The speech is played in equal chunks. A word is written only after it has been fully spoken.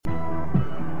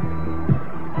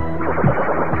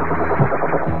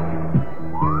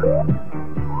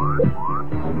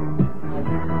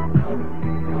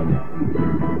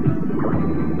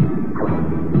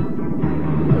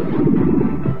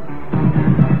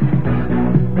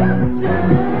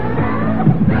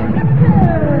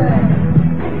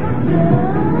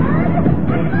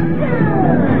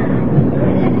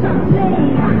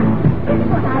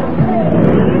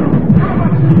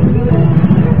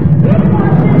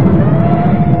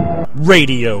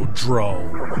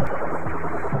Radiodrome.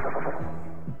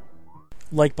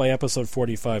 Like by episode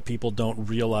 45, people don't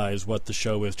realize what the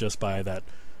show is just by that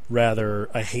rather,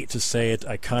 I hate to say it,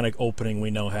 iconic opening we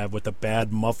now have with the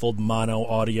bad muffled mono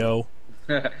audio.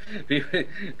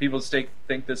 People think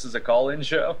this is a call-in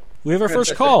show? We have our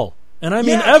first call. And I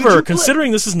mean ever,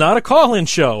 considering this is not a call-in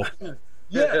show.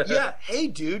 Yeah. Hey,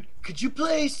 dude, could you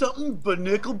play something but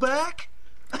Nickelback?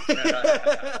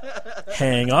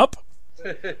 Hang up.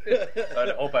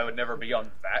 I hope I would never be on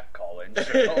that call-in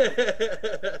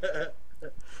show.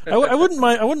 I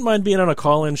wouldn't mind being on a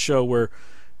call-in show where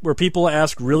people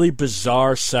ask really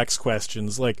bizarre sex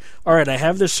questions. Like, all right, I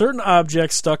have this certain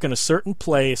object stuck in a certain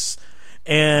place,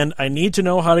 and I need to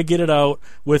know how to get it out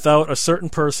without a certain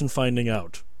person finding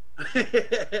out.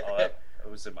 That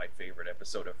was in my favorite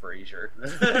episode of Frasier.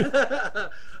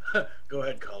 Go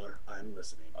ahead, caller. I'm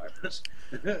listening.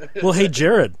 Well, hey,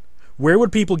 Jared, where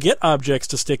would people get objects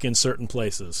to stick in certain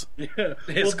places?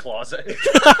 His closet.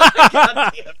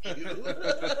 God damn you.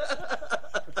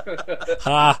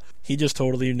 Ha! He just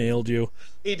totally nailed you.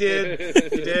 He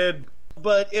did.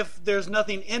 But if there's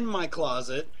nothing in my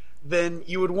closet, then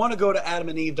you would want to go to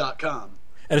adamandeve.com.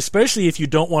 And especially if you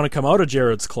don't want to come out of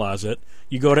Jared's closet,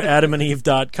 you go to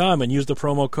adamandeve.com and use the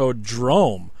promo code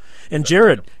DROME. And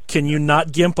Jared, can you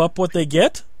not gimp up what they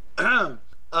get? No,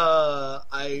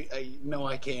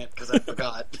 I can't because I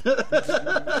forgot.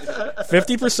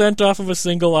 50% off of a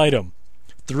single item.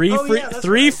 Three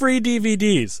free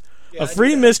DVDs. Yeah, a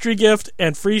free mystery gift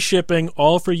and free shipping,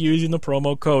 all for using the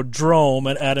promo code DROME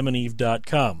at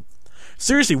adamandeve.com.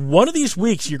 Seriously, one of these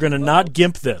weeks you're going to not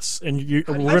gimp this, and we're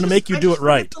going to make you do it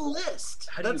right. The list.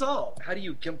 That's all. How do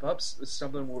you gimp up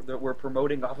something that we're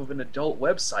promoting off of an adult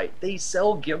website? They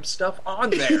sell gimp stuff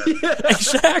on there.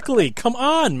 Exactly. Come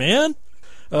on, man.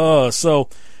 So,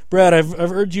 Brad, I've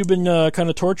heard you've been kind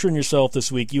of torturing yourself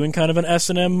this week. You in kind of an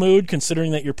S&M mood,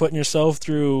 considering that you're putting yourself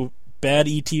through bad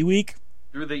ET week?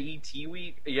 Through the ET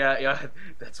week? Yeah,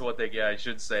 that's one thing. Yeah, I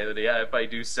should say that. Yeah, if I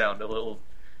do sound a little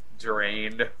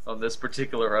drained on this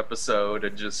particular episode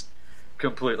and just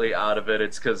completely out of it,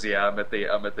 it's because I'm at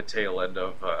the tail end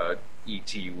of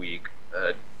ET week.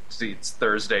 It's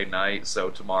Thursday night, so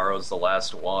tomorrow's the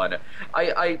last one.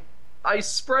 I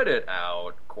spread it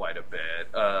out quite a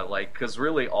bit, because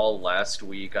really all last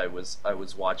week I was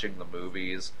watching the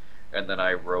movies and then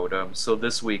I wrote them. So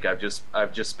this week I've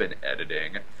just been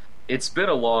editing. It's been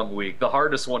a long week. The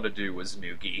hardest one to do was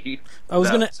Nuki.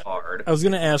 Hard. I was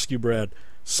gonna ask you, Brad.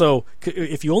 So,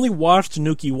 if you only watched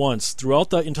Nuki once throughout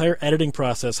the entire editing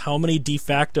process, how many de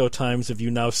facto times have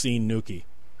you now seen Nuki?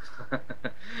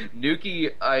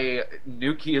 Nuki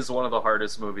is one of the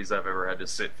hardest movies I've ever had to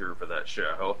sit through for that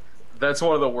show. That's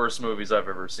one of the worst movies I've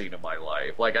ever seen in my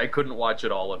life. Like, I couldn't watch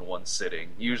it all in one sitting.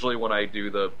 Usually when I do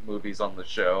the movies on the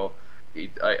show,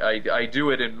 I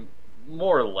do it in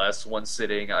more or less one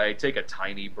sitting. I take a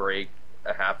tiny break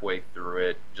halfway through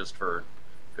it just for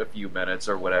a few minutes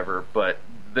or whatever. But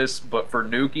for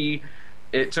Nuki,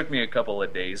 it took me a couple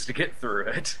of days to get through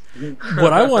it.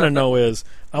 What I want to know is,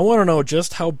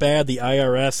 just how bad the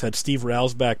IRS had Steve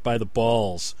Railsback by the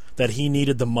balls that he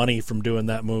needed the money from doing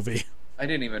that movie. I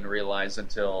didn't even realize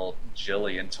until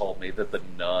Jillian told me that the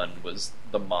nun was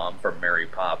the mom from Mary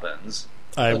Poppins.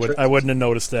 I wouldn't have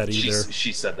noticed that either.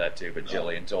 She said that too, but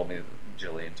Jillian told me.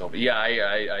 Yeah,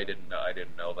 I didn't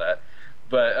know that.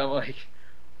 But I'm like,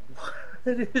 what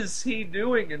is he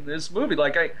doing in this movie?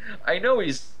 Like, I know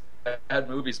he's had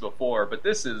movies before, but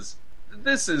this is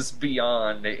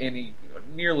beyond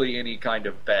nearly any kind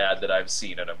of bad that I've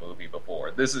seen in a movie before.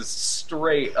 This is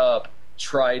straight up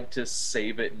tried to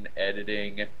save it in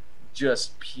editing.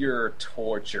 Just pure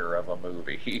torture of a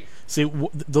movie. See,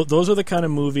 those are the kind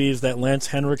of movies that Lance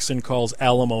Henriksen calls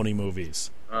alimony movies.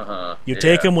 You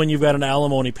take them when you've got an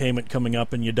alimony payment coming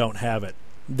up and you don't have it.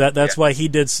 That's why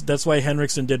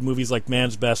Henriksen did movies like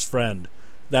Man's Best Friend.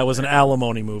 That was an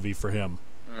alimony movie for him.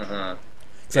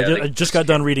 I just got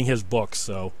done reading his book,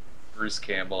 so Bruce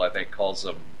Campbell, I think, calls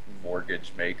them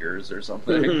mortgage makers or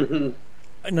something.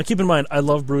 Now, keep in mind, I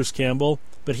love Bruce Campbell,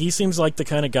 but he seems like the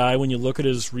kind of guy, when you look at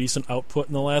his recent output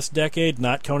in the last decade,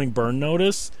 not counting Burn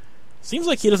Notice, seems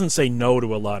like he doesn't say no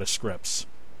to a lot of scripts.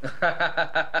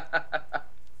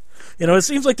 It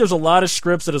seems like there's a lot of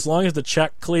scripts that as long as the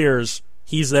check clears,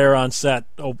 he's there on set,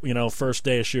 first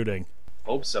day of shooting.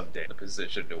 Hope someday in a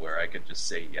position to where I can just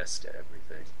say yes to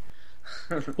everything.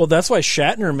 Well, that's why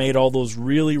Shatner made all those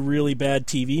really, really bad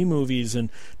TV movies and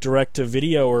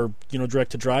direct-to-video or,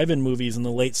 direct-to-drive-in movies in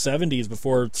the late 70s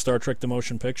before Star Trek The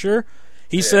Motion Picture.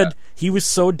 He said he was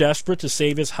so desperate to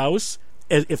save his house,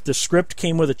 if the script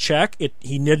came with a check,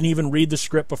 he didn't even read the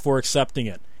script before accepting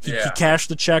it. He cashed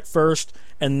the check first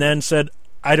and then said,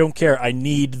 I don't care. I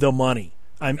need the money.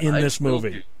 I'm in this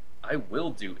movie. I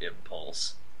will do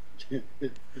Impulse.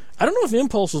 I don't know if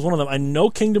Impulse was one of them. I know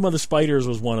Kingdom of the Spiders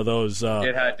was one of those.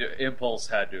 Impulse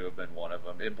had to have been one of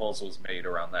them. Impulse was made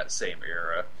around that same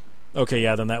era. Okay,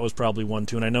 yeah, then that was probably one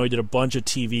too. And I know he did a bunch of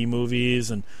TV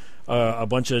movies and a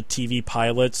bunch of TV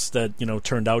pilots that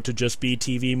turned out to just be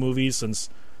TV movies since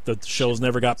the shows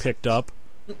never got picked up.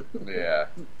 Yeah.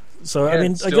 So I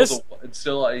mean, I guess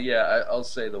I'll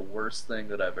say the worst thing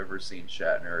that I've ever seen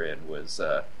Shatner in was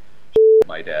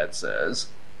My Dad Says.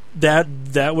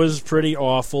 That was pretty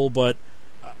awful, but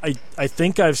I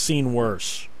think I've seen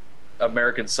worse.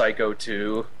 American Psycho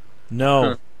 2.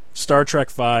 No, Star Trek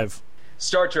 5.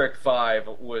 Star Trek 5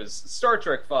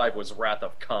 was Wrath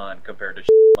of Khan compared to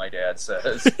My Dad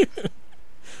Says.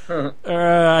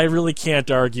 I really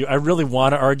can't argue. I really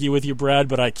want to argue with you, Brad,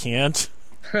 but I can't.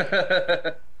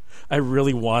 I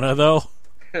really want to, though.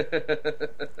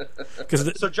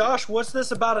 So, Josh, what's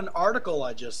this about an article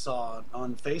I just saw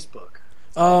on Facebook?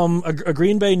 A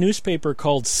Green Bay newspaper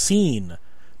called Scene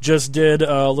just did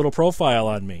a little profile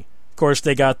on me. Of course,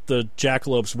 they got the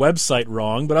Jackalopes website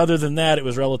wrong, but other than that, it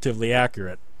was relatively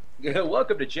accurate.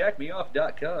 Welcome to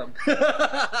jackmeoff.com.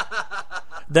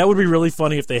 That would be really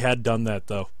funny if they had done that,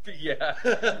 though. Yeah.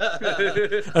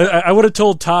 I would have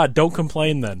told Todd, don't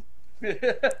complain then.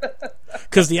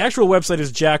 Because the actual website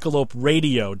is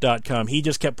jackaloperadio.com. He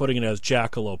just kept putting it as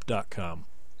jackalope.com.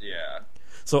 Yeah.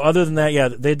 So other than that, yeah,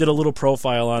 they did a little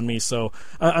profile on me, so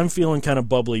I'm feeling kind of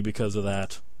bubbly because of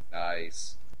that.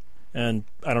 Nice. And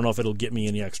I don't know if it'll get me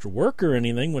any extra work or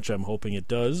anything, which I'm hoping it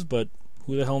does, but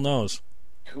who the hell knows?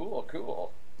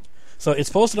 Cool. So it's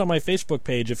posted on my Facebook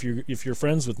page if you're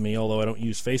friends with me, although I don't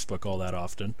use Facebook all that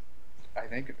often. I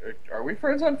think, are we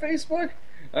friends on Facebook?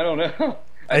 I don't know.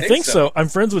 I think so. I'm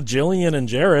friends with Jillian and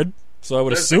Jared, so I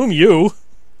would assume you.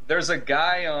 There's a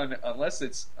guy on, unless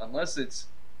it's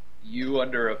you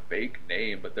under a fake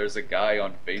name, but there's a guy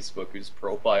on Facebook whose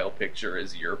profile picture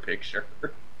is your picture.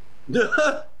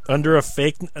 Under a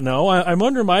fake? No, I'm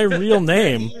under my real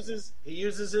name. He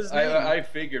uses his name. I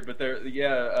figured, but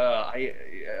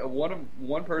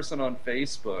one person on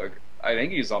Facebook. I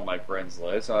think he's on my friends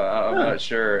list. I'm not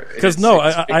sure. Because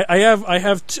I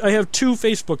have two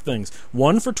Facebook things.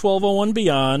 One for 1201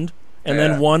 Beyond, and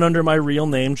then one under my real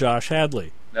name, Josh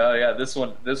Hadley. No, yeah, this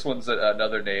one's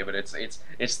another name, and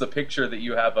it's the picture that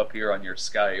you have up here on your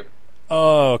Skype.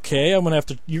 Okay,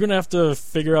 you're gonna have to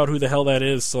figure out who the hell that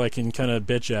is so I can kind of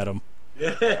bitch at him.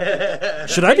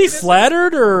 Should I be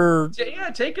flattered or? Yeah,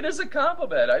 take it as a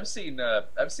compliment. I've seen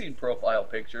profile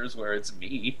pictures where it's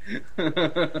me.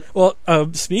 Well,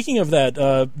 speaking of that,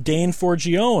 Dane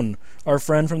Forgione, our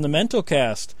friend from the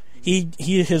Mentocast,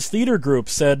 his theater group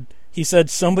said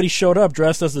somebody showed up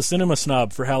dressed as the Cinema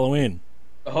Snob for Halloween.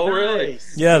 Oh, really?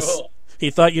 Nice. Yes, cool.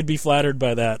 He thought you'd be flattered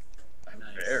by that. I'm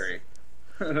very.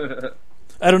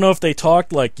 I don't know if they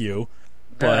talked like you,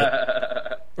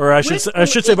 but or I should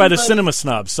say by the Cinema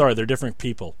Snobs. Sorry, they're different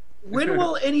people. When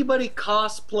will anybody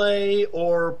cosplay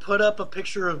or put up a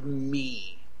picture of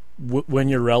me? When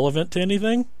you're relevant to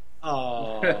anything?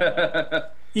 Oh,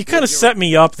 you kind of set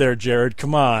me up there, Jared.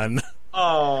 Come on.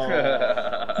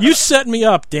 Oh, you set me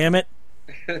up, damn it.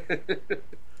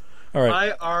 All right.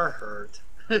 I are hurt.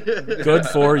 Good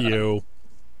for you.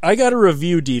 I got a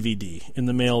review DVD in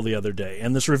the mail the other day,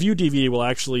 and this review DVD will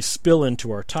actually spill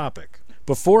into our topic.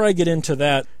 Before I get into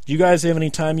that, do you guys have any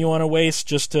time you want to waste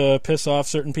just to piss off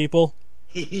certain people?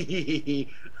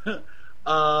 What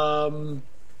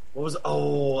was?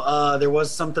 There was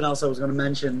something else I was going to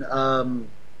mention. Well,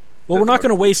 we're not going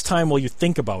to waste time while you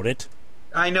think about it.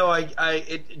 I know.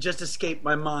 It just escaped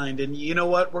my mind, and you know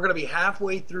what? We're going to be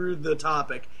halfway through the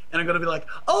topic, and I'm going to be like,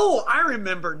 "Oh, I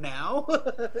remember now."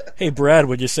 Hey, Brad,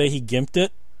 would you say he gimped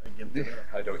it?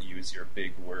 I don't use your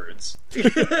big words.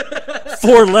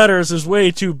 4 letters is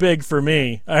way too big for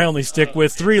me. I only stick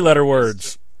with 3-letter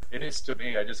words. It is to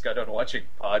me. I just got done watching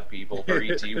Pod People for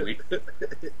ET Week.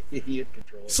 Idiot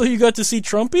control. So you got to see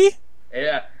Trumpy?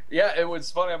 Yeah. It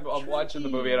was funny. I'm watching the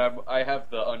movie, and I have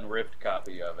the unripped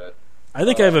copy of it. I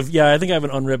think I have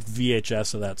an unripped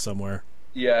VHS of that somewhere.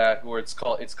 Yeah, where it's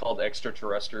called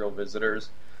Extraterrestrial Visitors.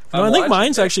 No, I think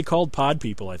mine's actually called Pod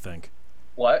People, I think.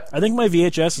 What? I think my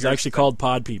VHS is actually called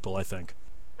Pod People, I think.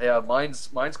 Yeah, mine's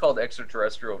called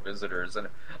Extraterrestrial Visitors, and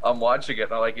I'm watching it,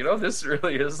 and I'm like, this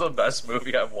really is the best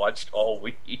movie I've watched all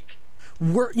week.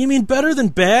 You mean better than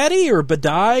Baddie or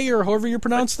Badai or however you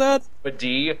pronounce that?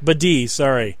 Badie,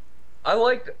 sorry. I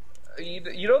liked...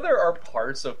 there are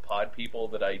parts of Pod People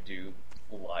that I do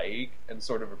like and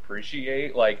sort of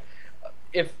appreciate. Like,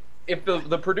 if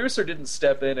the producer didn't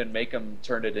step in and make him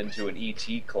turn it into an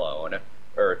E.T. clone,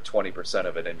 or 20%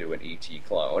 of it into an E.T.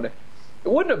 clone, it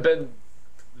wouldn't have been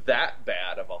that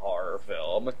bad of a horror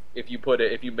film if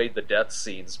you made the death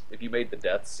scenes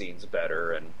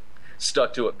better and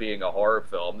stuck to it being a horror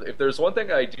film. If there's one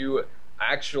thing I do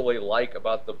actually like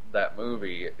about that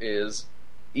movie is,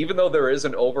 even though there is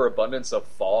an overabundance of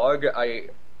fog,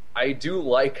 I do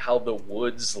like how the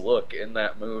woods look in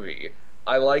that movie.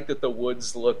 I like that the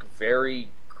woods look very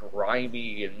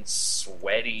grimy and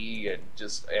sweaty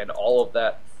and all of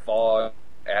that fog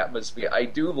atmosphere. I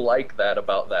do like that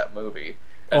about that movie.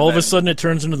 And all of a sudden it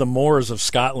turns into the moors of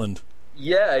Scotland.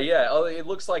 Yeah. Oh, it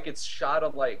looks like it's shot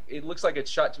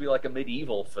to be like a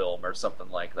medieval film or something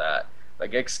like that.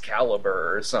 Like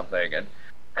Excalibur or something.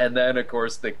 And then, of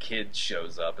course, the kid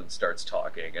shows up and starts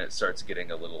talking, and it starts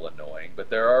getting a little annoying. But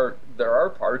there are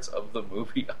parts of the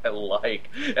movie I like,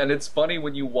 and it's funny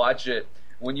when you watch it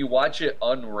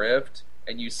unriffed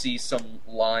and you see some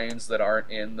lines that aren't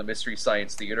in the Mystery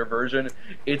Science Theater version.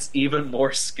 It's even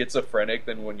more schizophrenic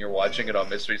than when you're watching it on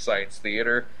Mystery Science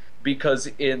Theater, because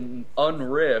in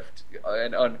unriffed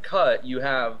and uncut you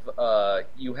have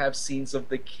scenes of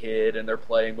the kid and they're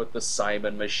playing with the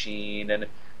Simon machine, and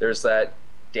there's that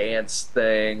dance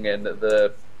thing and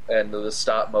the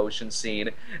stop motion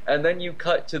scene, and then you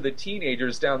cut to the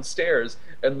teenagers downstairs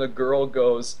and the girl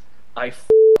goes, "I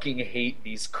fucking hate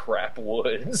these crap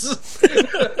woods."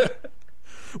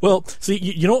 Well, see,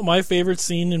 you know what my favorite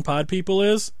scene in Pod People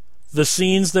is? The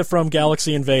scenes from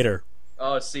Galaxy Invader.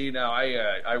 Oh, see, now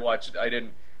I watched. I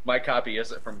didn't. My copy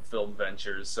isn't from Film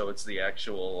Ventures, so it's the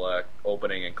actual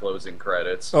opening and closing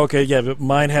credits. Okay, yeah, but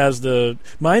mine's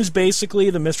basically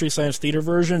the Mystery Science Theater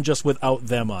version, just without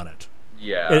them on it.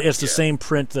 Yeah, it's the same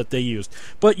print that they used.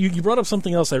 But you brought up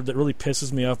something else that really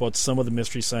pisses me off about some of the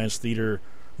Mystery Science Theater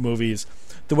movies: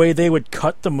 the way they would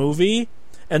cut the movie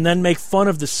and then make fun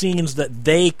of the scenes that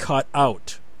they cut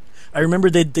out. I remember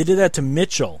they did that to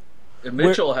Mitchell. And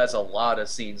Mitchell has a lot of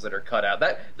scenes that are cut out.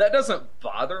 That doesn't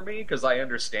bother me, because I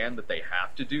understand that they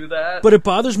have to do that. But it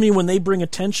bothers me when they bring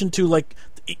attention to, like,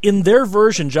 in their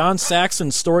version, John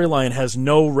Saxon's storyline has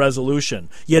no resolution,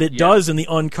 yet it does in the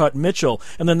uncut Mitchell.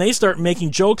 And then they start making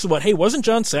jokes about, hey, wasn't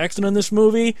John Saxon in this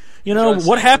movie? You know,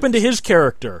 what happened to his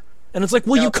character? And it's like,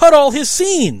 well, you cut all his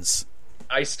scenes.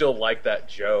 I still like that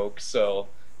joke, so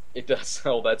it does.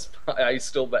 So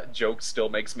that joke still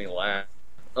makes me laugh.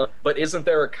 But isn't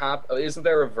there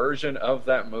a version of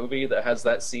that movie that has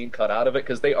that scene cut out of it?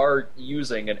 Because they are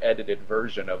using an edited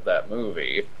version of that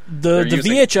movie. The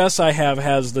VHS I have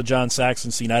has the John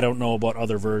Saxon scene. I don't know about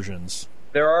other versions.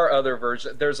 There are other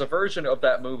versions. There's a version of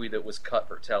that movie that was cut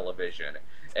for television,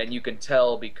 and you can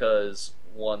tell because,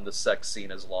 one, the sex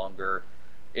scene is longer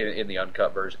in the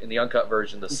uncut version. In the uncut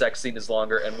version, the sex scene is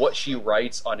longer, and what she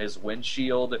writes on his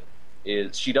windshield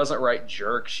is, she doesn't write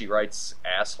jerk, she writes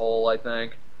asshole, I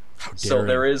think. So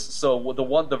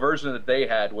the version that they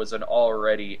had was an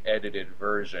already edited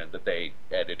version that they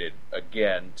edited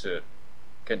again to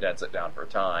condense it down for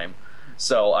time.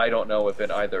 So I don't know if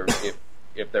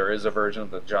there is a version of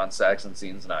the John Saxon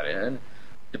scene's not in,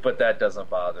 but that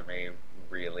doesn't bother me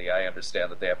really. I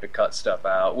understand that they have to cut stuff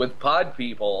out. With Pod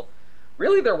People,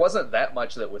 really there wasn't that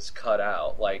much that was cut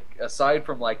out. Like, aside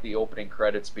from like the opening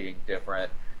credits being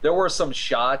different, there were some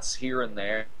shots here and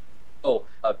there.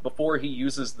 Before he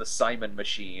uses the Simon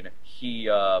machine, he,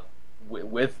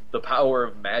 with the power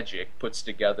of magic, puts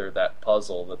together that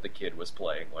puzzle that the kid was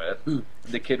playing with.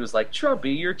 The kid was like,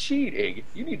 "Trumpy, you're cheating.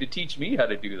 You need to teach me how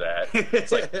to do that."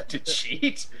 It's like, to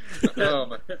cheat?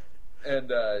 So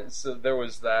there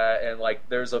was that, and like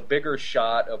there's a bigger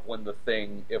shot of when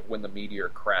the meteor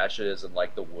crashes and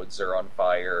like the woods are on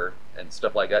fire and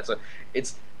stuff like that. So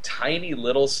it's tiny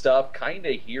little stuff, kind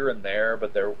of here and there,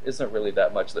 but there isn't really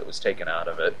that much that was taken out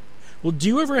of it. Well, do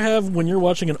you ever have, when you're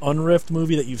watching an unriffed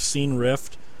movie that you've seen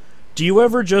riffed, do you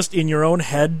ever just in your own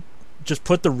head just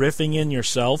put the riffing in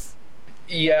yourself?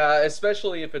 Yeah,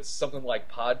 especially if it's something like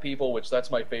Pod People, which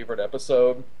that's my favorite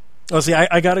episode. Oh, see,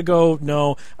 I gotta go.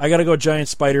 No, I gotta go. Giant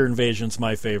Spider Invasion's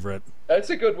my favorite. That's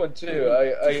a good one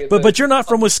too. But you're not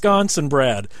from Wisconsin,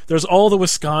 Brad. There's all the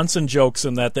Wisconsin jokes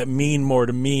in that mean more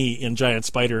to me in Giant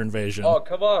Spider Invasion. Oh,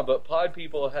 come on! But Pod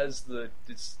People has the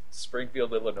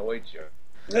Springfield, Illinois joke.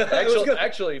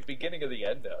 Actually, beginning of the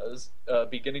end does.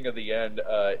 Beginning of the end,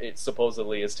 it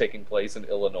supposedly is taking place in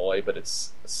Illinois, but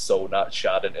it's so not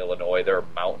shot in Illinois. There are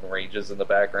mountain ranges in the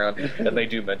background, and they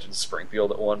do mention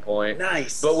Springfield at one point.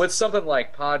 Nice. But with something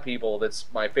like Pod People, that's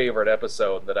my favorite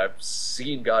episode that I've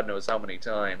seen God knows how many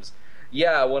times.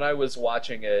 Yeah, when I was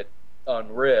watching it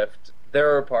on Rift,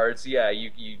 There are parts, yeah,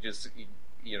 you just,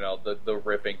 the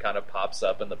riffing kind of pops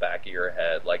up in the back of your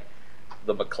head, like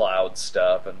the McLeod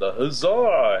stuff and the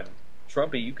huzzah, and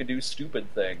Trumpy, you can do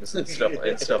stupid things and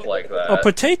stuff like that. A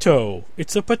potato.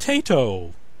 It's a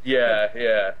potato.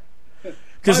 Yeah.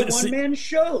 My one-man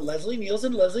show, Leslie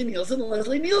Nielsen.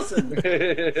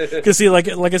 Because see, like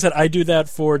I said, I do that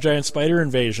for Giant Spider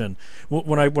Invasion.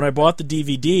 When I bought the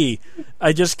DVD,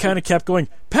 I just kind of kept going,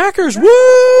 Packers,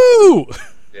 woo!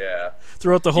 Yeah.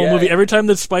 Throughout the whole movie, every time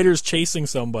the spider's chasing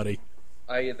somebody.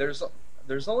 There's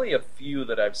only a few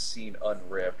that I've seen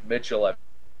unripped. Mitchell, I've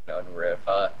seen unripped.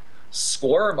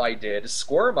 Squirm, I did.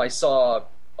 Squirm, I saw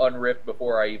unripped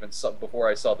before I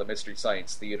saw the Mystery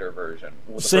Science Theater version.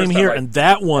 Same here, and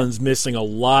that one's missing a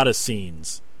lot of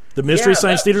scenes. The Mystery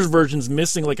Science Theater's version's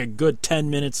missing like a good 10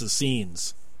 minutes of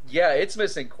scenes. Yeah, it's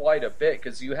missing quite a bit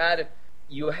because you had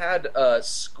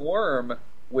Squirm,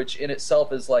 which in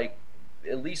itself is like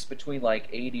at least between like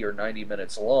 80 or 90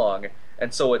 minutes long,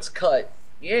 and so it's cut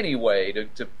anyway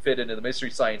to fit into the Mystery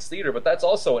Science Theater. But that's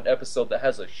also an episode that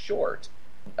has a short.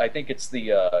 I think it's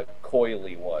the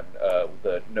coily one,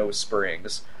 the No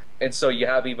Springs. And so you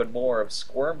have even more of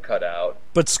Squirm cut out.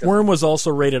 But Squirm was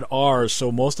also rated R,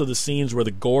 so most of the scenes were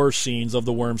the gore scenes of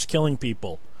the worms killing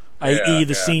people, i.e.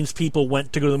 the scenes people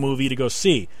went to go to the movie to go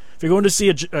see. If you're going to see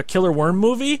a killer worm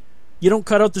movie, you don't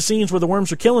cut out the scenes where the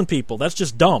worms are killing people. That's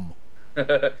just dumb.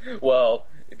 Well,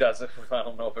 it doesn't. I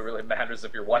don't know if it really matters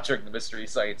if you're watching the Mystery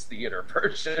Science Theater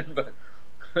version, but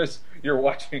you're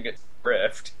watching it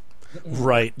riffed.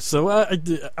 Right. So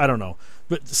I don't know,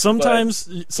 but sometimes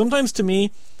to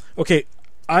me, okay,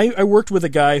 I worked with a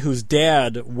guy whose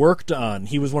dad worked on.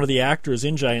 He was one of the actors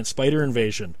in Giant Spider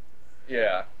Invasion.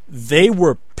 Yeah. They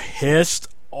were pissed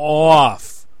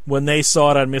off when they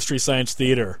saw it on Mystery Science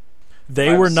Theater.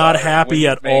 They were not happy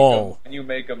at all. When you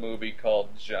make a movie called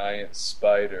Giant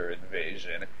Spider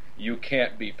Invasion, you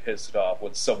can't be pissed off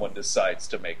when someone decides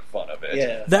to make fun of it.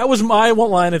 Yeah. That was my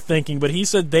line of thinking, but he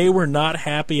said they were not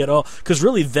happy at all. Because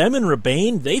really, them and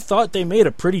Rebane, they thought they made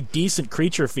a pretty decent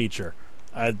creature feature.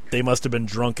 They must have been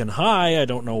drunk and high, I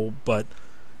don't know, but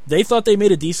they thought they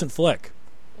made a decent flick.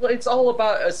 Well, it's all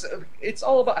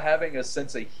about having a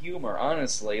sense of humor,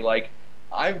 honestly. Like,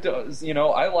 I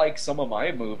like some of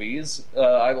my movies.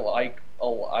 Some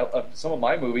of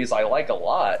my movies I like a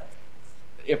lot.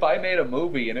 If I made a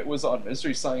movie and it was on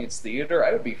Mystery Science Theater,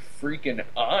 I would be freaking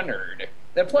honored.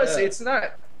 And plus, it's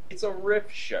a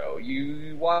riff show.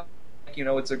 You watch,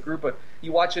 it's a group of,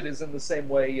 you watch it as in the same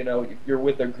way, you're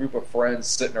with a group of friends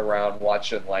sitting around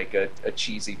watching like a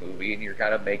cheesy movie and you're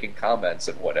kind of making comments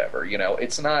and whatever.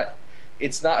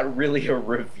 It's not really a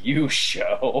review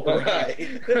show.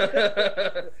 Right.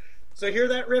 So hear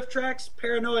that, Riff Tracks?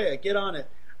 Paranoia, get on it.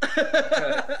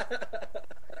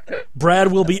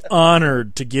 Brad will be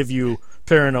honored to give you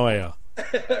Paranoia.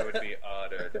 I would be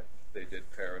honored if they did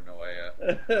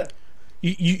Paranoia.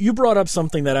 You brought up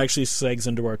something that actually segs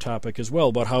into our topic as well,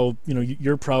 about how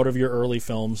you're proud of your early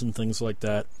films and things like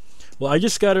that. Well, I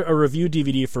just got a review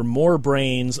DVD for More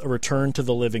Brains, A Return to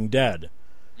the Living Dead.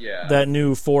 Yeah. That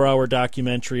new 4-hour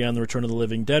documentary on the Return of the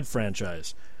Living Dead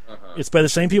franchise. Uh-huh. It's by the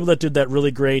same people that did that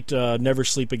really great Never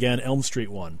Sleep Again Elm Street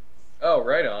one. Oh,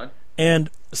 right on. And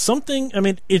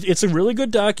it's a really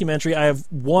good documentary. I have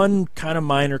one kind of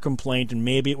minor complaint, and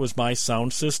maybe it was my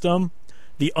sound system.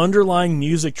 The underlying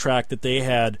music track that they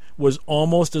had was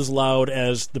almost as loud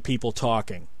as the people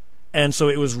talking. And so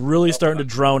it was really starting to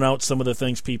drown out some of the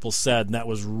things people said, and that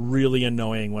was really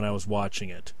annoying when I was watching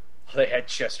it. They had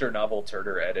Chester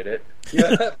Novel-Turner edit it.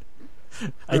 Yeah.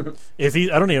 I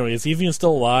don't know, is he even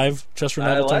still alive, Chester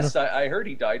Novel-Turner? I heard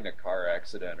he died in a car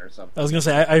accident or something. I was going to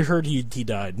say, I heard he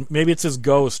died. Maybe it's his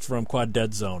ghost from Quad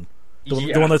Dead Zone.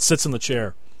 The one that sits in the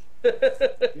chair.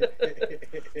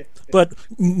 But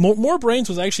More Brains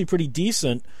was actually pretty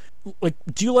decent. Like,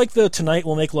 do you like the "Tonight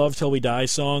We'll Make Love Till We Die"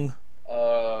 song?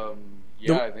 I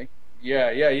think.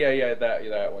 Yeah,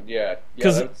 that one. Yeah,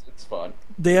 it's fun.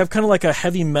 They have kind of like a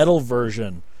heavy metal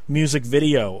version music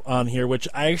video on here, which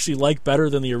I actually like better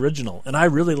than the original, and I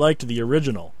really liked the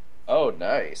original. Oh,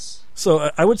 nice. So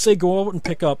I would say go out and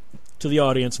pick up, to the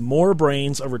audience, More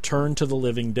Brains, A Return to the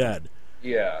Living Dead.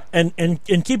 Yeah. And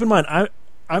keep in mind,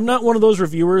 I'm not one of those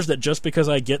reviewers that just because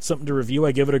I get something to review,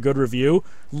 I give it a good review.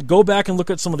 Go back and look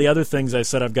at some of the other things I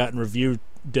said I've gotten review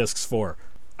discs for.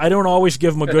 I don't always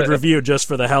give them a good review just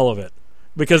for the hell of it.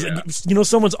 Because,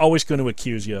 someone's always going to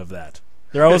accuse you of that.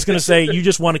 They're always going to say, you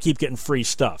just want to keep getting free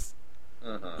stuff.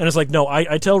 And it's like, no,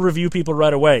 I tell review people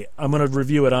right away, I'm going to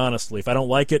review it honestly. If I don't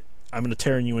like it, I'm going to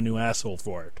turn you a new asshole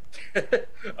for it.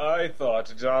 I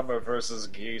thought Dahmer versus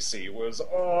Gacy was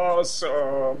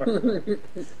awesome.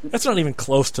 That's not even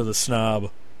close to the snob.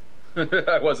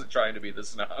 I wasn't trying to be the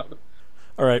snob.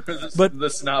 All right, but the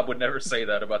snob would never say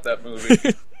that about that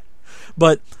movie.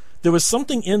 But there was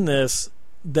something in this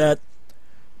that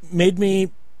made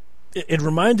me... It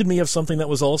reminded me of something that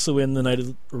was also in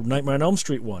the Nightmare on Elm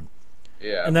Street one.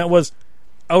 Yeah. And that was,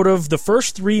 out of the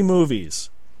first 3 movies,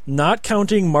 not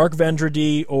counting Mark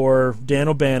Vendrady or Dan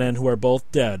O'Bannon, who are both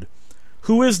dead,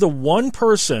 who is the one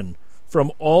person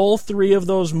from all 3 of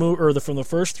those from the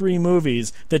first 3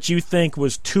 movies that you think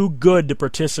was too good to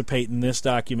participate in this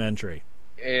documentary?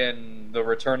 In the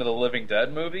Return of the Living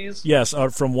Dead movies? Yes,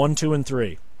 from 1, 2, and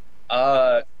 3.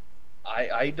 I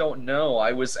don't know.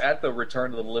 I was at the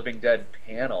Return of the Living Dead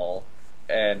panel,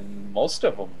 and most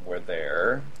of them were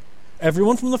there.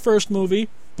 Everyone from the first movie,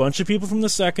 bunch of people from the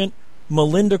second.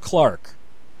 Melinda Clarke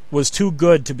was too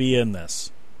good to be in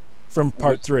this. From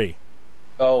part 3.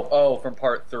 Oh, from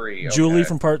part 3. Okay. Julie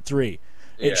from part 3.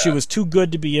 Yeah. She was too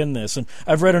good to be in this. And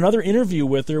I've read another interview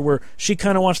with her where she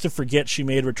kind of wants to forget she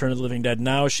made Return of the Living Dead.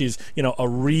 Now she's, a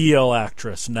real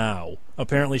actress now.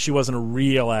 Apparently she wasn't a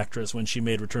real actress when she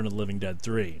made Return of the Living Dead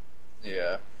 3.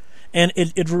 Yeah. And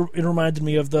it reminded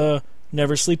me of the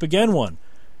Never Sleep Again one.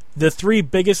 The 3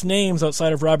 biggest names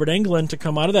outside of Robert Englund to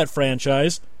come out of that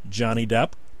franchise, Johnny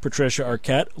Depp, Patricia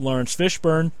Arquette, Lawrence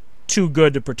Fishburne, too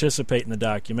good to participate in the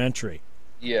documentary.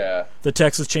 Yeah. The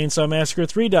Texas Chainsaw Massacre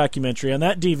 3 documentary on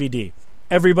that DVD.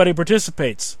 Everybody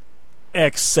participates,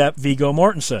 except Viggo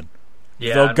Mortensen,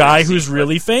 the guy who's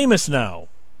really famous now.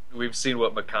 We've seen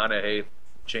what McConaughey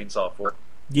Chainsaw 4.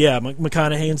 Yeah,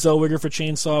 McConaughey and Zellweger for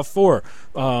Chainsaw 4.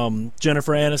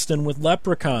 Jennifer Aniston with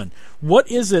Leprechaun. What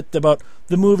is it about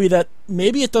the movie that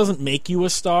maybe it doesn't make you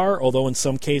a star, although in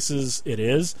some cases it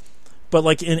is, but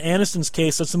like in Aniston's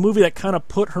case, it's a movie that kind of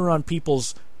put her on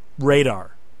people's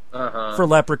radar. For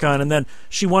Leprechaun, and then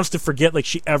she wants to forget like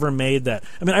she ever made that.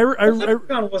 I mean,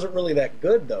 Leprechaun wasn't really that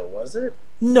good, though, was it?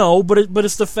 No, but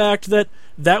it's the fact that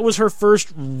was her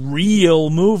first real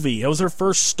movie. It was her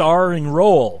first starring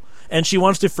role, and she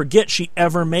wants to forget she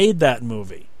ever made that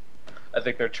movie. I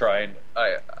think they're trying.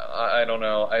 I don't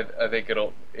know. I think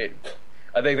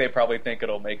I think they probably think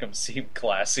it'll make them seem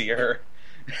classier.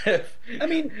 I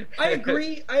mean, I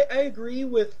agree. I agree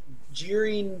with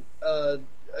jeering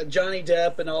Johnny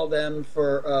Depp and all them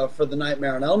for the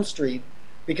Nightmare on Elm Street,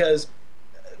 because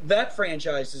that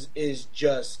franchise is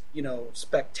just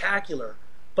spectacular.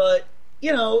 But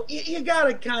you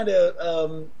gotta kind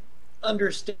of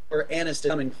understand where Aniston's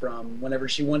coming from whenever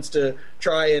she wants to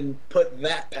try and put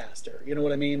that past her. You know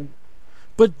what I mean?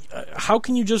 But how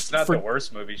can you just... It's not the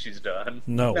worst movie she's done.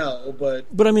 No, but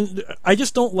I mean, I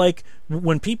just don't like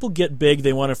when people get big,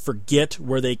 they want to forget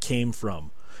where they came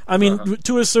from. I mean,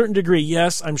 to a certain degree,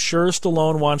 yes, I'm sure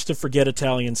Stallone wants to forget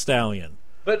Italian Stallion.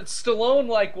 But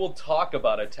Stallone, will talk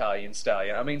about Italian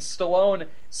Stallion. I mean, Stallone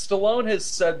has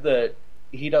said that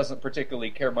he doesn't particularly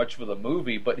care much for the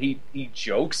movie, but he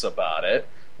jokes about it.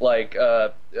 Like,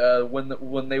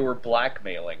 when they were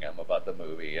blackmailing him about the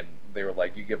movie, and they were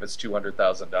like, you give us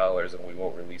 $200,000 and we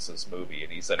won't release this movie.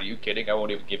 And he said, are you kidding? I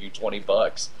won't even give you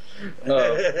 $20.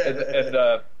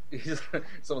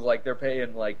 Someone's like, they're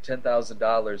paying like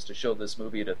 $10,000 to show this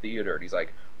movie at a theater, and he's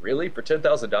like, really? For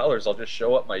 $10,000 I'll just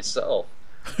show up myself.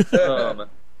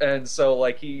 And so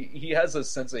like he has a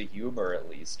sense of humor at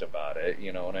least about it,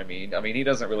 you know what I mean? I mean, he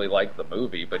doesn't really like the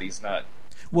movie, but he's not...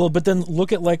 Well, but then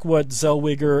look at like what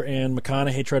Zellweger and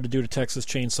McConaughey tried to do to Texas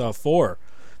Chainsaw 4.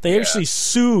 They actually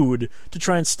sued to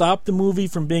try and stop the movie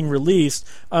from being released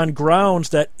on grounds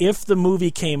that if the movie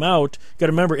came out, you got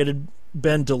to remember it had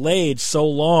been delayed so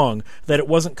long that it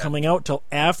wasn't coming out till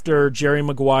after Jerry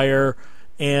Maguire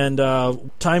and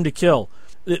Time to Kill.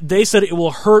 They said it will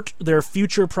hurt their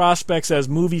future prospects as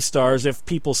movie stars if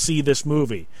people see this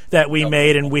movie that we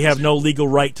made and we have no legal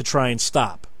right to try and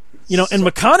stop. And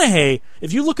McConaughey,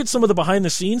 if you look at some of the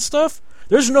behind-the-scenes stuff,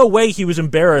 there's no way he was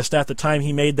embarrassed at the time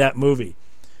he made that movie.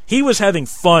 He was having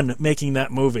fun making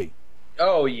that movie.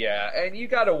 Oh, yeah, and you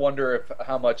got to wonder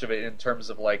how much of it, in terms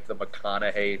of like the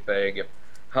McConaughey thing,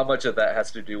 how much of that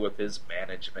has to do with his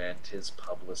management, his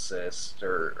publicist,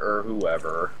 or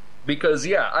whoever. Because,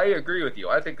 yeah, I agree with you.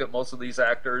 I think that most of these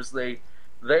actors, they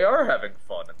are having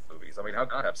fun in movies. I mean, how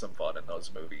not have some fun in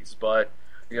those movies? But,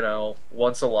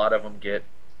 once a lot of them get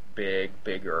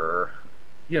bigger,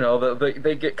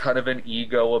 they get kind of an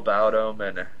ego about them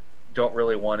and don't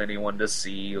really want anyone to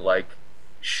see, like,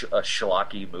 a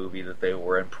schlocky movie that they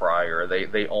were in prior.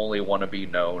 They only want to be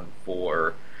known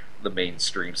for the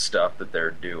mainstream stuff that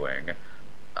they're doing.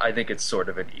 I think it's sort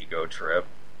of an ego trip.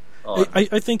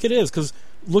 I think it is, because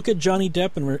look at Johnny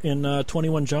Depp in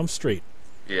 21 Jump Street.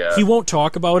 Yeah. He won't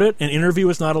talk about it. An interview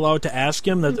is not allowed to ask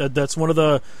him. That's one of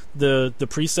the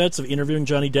presets of interviewing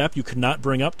Johnny Depp. You could not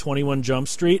bring up 21 Jump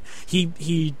Street.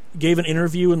 He gave an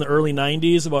interview in the early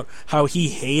 90s about how he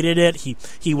hated it.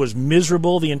 He was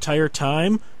miserable the entire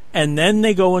time. And then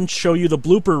they go and show you the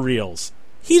blooper reels.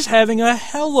 He's having a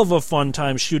hell of a fun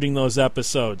time shooting those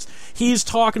episodes. He's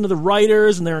talking to the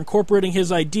writers, and they're incorporating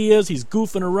his ideas. He's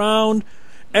goofing around.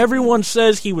 Everyone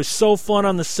says he was so fun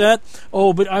on the set.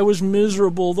 Oh, but I was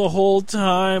miserable the whole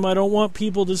time. I don't want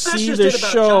people to see this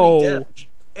show.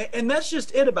 And that's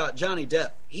just it about Johnny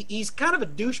Depp. He's kind of a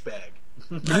douchebag.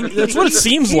 That's what it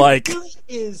seems like.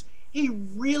 He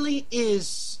really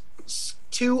is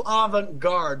too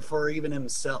avant-garde for even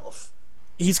himself.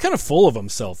 He's kind of full of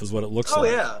himself, is what it looks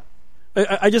like. Oh,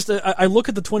 yeah. I look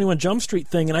at the 21 Jump Street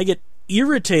thing, and I get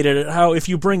irritated at how if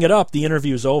you bring it up, the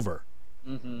interview's over.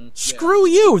 Mm-hmm. Screw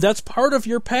you! That's part of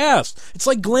your past. It's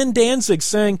like Glenn Danzig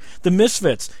saying the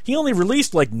Misfits. He only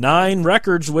released like 9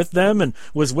 records with them and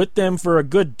was with them for a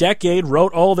good decade,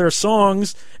 wrote all their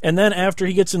songs, and then after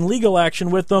he gets in legal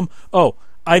action with them, oh,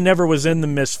 I never was in the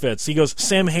Misfits. He goes,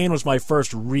 Sam Hain was my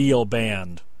first real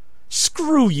band.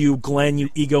 Screw you, Glenn, you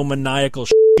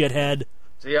egomaniacal shithead.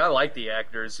 See, I like the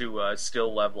actors who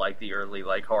still love like the early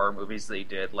like horror movies they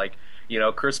did. Like,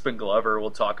 Crispin Glover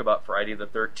will talk about Friday the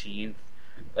 13th,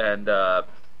 and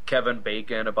Kevin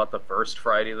Bacon about the first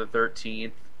Friday the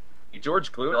 13th.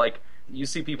 George Clooney, like, you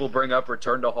see people bring up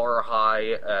Return to Horror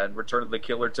High and Return of the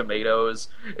Killer Tomatoes.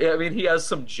 I mean, he has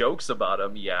some jokes about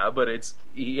them, yeah, but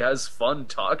he has fun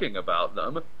talking about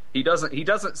them. He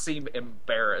doesn't seem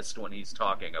embarrassed when he's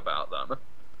talking about them.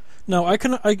 No, I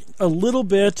can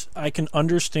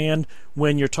understand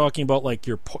when you're talking about like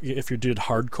if you did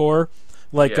hardcore,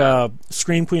 like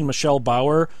Scream Queen Michelle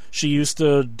Bauer. She used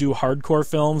to do hardcore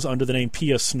films under the name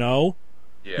Pia Snow.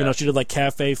 Yeah. She did like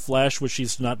Cafe Flesh, which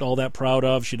she's not all that proud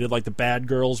of. She did like the Bad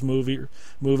Girls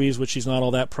movies, which she's not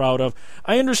all that proud of.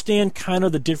 I understand kind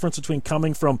of the difference between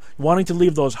coming from wanting to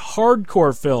leave those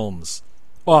hardcore films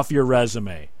off your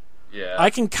resume. Yeah. I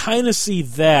can kind of see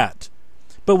that.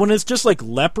 But when it's just like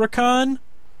Leprechaun,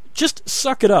 just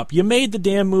suck it up. You made the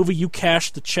damn movie, you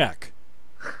cashed the check.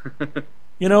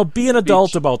 Be an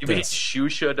adult about this. You mean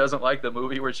Shusha doesn't like the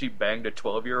movie where she banged a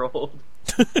 12-year-old?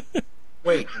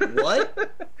 Wait,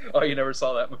 what? Oh, you never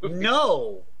saw that movie?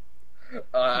 No.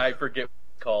 I forget what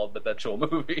it's called, but that's a Are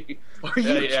movie. you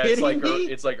kidding me?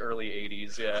 It's like early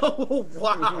 80s, yeah. Oh,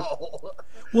 wow.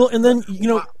 Well, and then,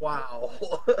 Wow.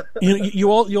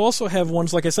 you also have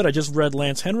ones, like I said, I just read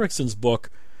Lance Henriksen's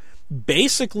book.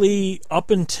 Basically,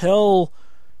 up until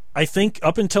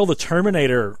the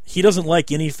Terminator, he doesn't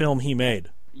like any film he made.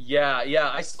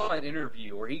 Yeah, I saw an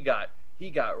interview where he got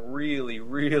really,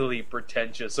 really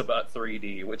pretentious about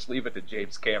 3D, which leave it to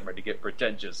James Cameron to get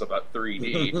pretentious about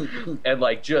 3D, and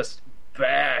like just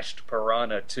bashed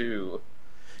Piranha 2.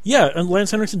 Yeah, and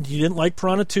Lance Henriksen, he didn't like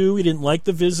Piranha 2. He didn't like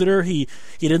The Visitor. He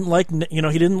didn't like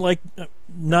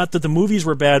not that the movies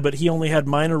were bad, but he only had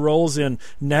minor roles in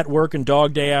Network and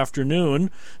Dog Day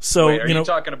Afternoon. So wait, are you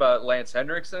talking about Lance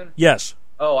Henriksen? Yes.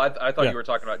 Oh, I thought you were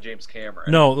talking about James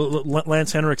Cameron. No,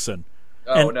 Lance Henriksen.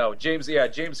 Oh, no, James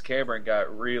Cameron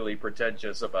got really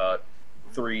pretentious about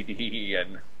 3D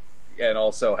and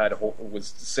also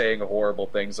was saying horrible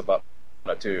things about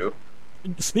Piranha 2.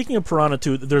 Speaking of Piranha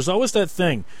 2, there's always that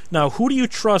thing. Now, who do you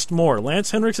trust more, Lance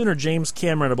Henriksen or James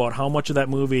Cameron, about how much of that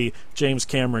movie James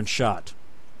Cameron shot?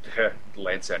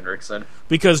 Lance Henriksen.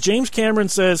 Because James Cameron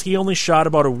says he only shot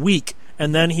about a week,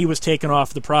 and then he was taken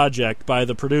off the project by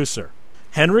the producer.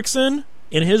 Henriksen,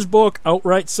 in his book,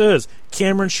 outright says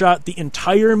Cameron shot the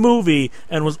entire movie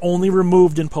and was only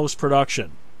removed in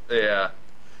post-production. Yeah.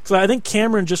 So I think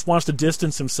Cameron just wants to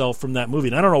distance himself from that movie.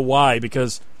 And I don't know why,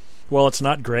 because, well, it's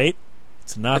not great.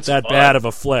 It's not that bad of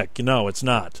a flick. No, it's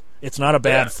not. It's not a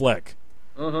bad flick.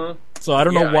 Mm-hmm. So I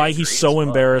don't know why he's so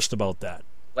embarrassed about that.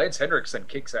 Lance Henriksen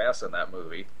kicks ass in that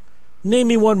movie. Name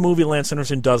me one movie Lance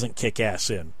Henriksen doesn't kick ass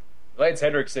in. Lance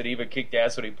Henriksen even kicked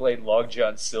ass when he played Long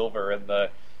John Silver in the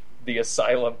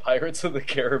Asylum Pirates of the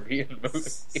Caribbean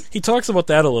movie. He talks about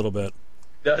that a little bit.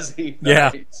 Does he? Yeah.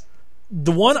 Nice.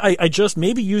 The one I just,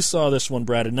 maybe you saw this one,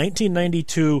 Brad, a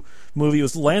 1992 movie. It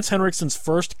was Lance Henriksen's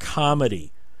first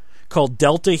comedy called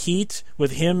Delta Heat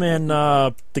with him and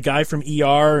the guy from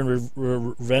ER and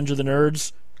Revenge of the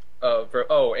Nerds.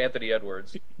 Anthony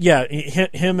Edwards. Yeah,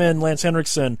 him and Lance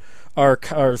Henriksen are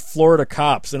Florida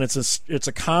cops, and it's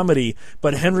a comedy,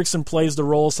 but Henriksen plays the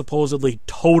role supposedly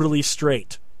totally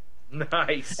straight.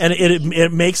 Nice. And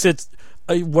it makes it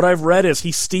what I've read is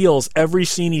he steals every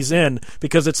scene he's in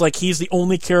because it's like he's the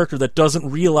only character that doesn't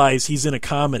realize he's in a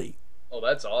comedy. Oh,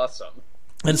 that's awesome.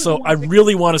 And so I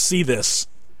really want to see this.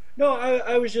 No,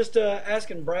 I was just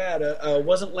asking Brad.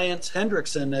 Wasn't Lance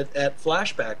Hendrickson at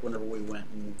Flashback whenever we went?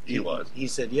 And he was. He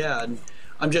said, "Yeah." And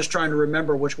I'm just trying to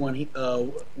remember which one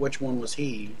was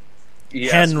he. He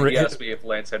asked me if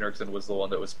Lance Henriksen was the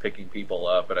one that was picking people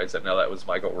up, and I said, no, that was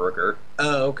Michael Rooker.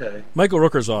 Oh, okay. Michael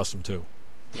Rooker's awesome, too.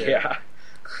 Yeah.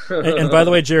 and by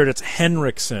the way, Jared, it's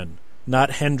Henriksen, not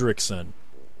Hendrickson.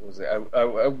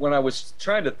 When I was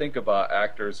trying to think about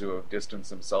actors who have distanced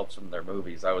themselves from their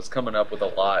movies, I was coming up with a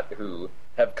lot who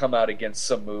have come out against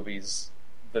some movies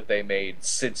that they made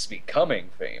since becoming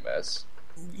famous.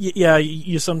 Yeah,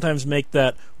 you sometimes make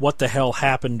that what the hell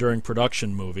happened during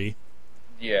production movie.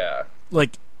 Yeah.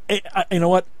 Like, you know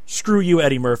what? Screw you,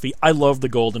 Eddie Murphy. I love The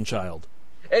Golden Child.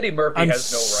 Eddie Murphy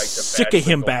has no right to sick of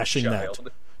him bashing that.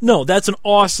 No, that's an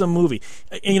awesome movie.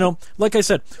 And, you know, like I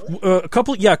said, a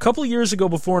couple of years ago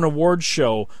before an awards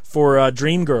show for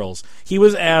Dreamgirls, he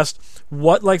was asked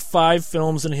what 5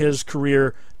 films in his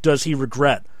career does he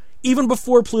regret. Even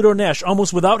before Pluto Nash,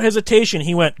 almost without hesitation,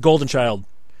 he went Golden Child.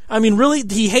 I mean, really,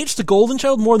 he hates The Golden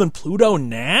Child more than Pluto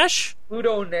Nash?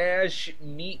 Pluto Nash,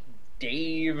 Meet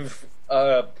Dave,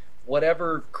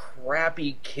 whatever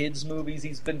crappy kids movies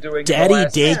he's been doing. Daddy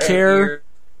Daycare.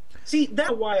 See,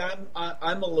 that's why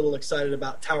I'm a little excited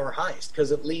about Tower Heist,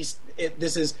 because at least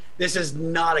this is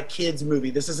not a kids movie.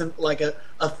 This isn't like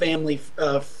a family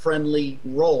friendly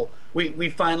role. We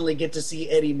finally get to see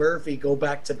Eddie Murphy go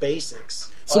back to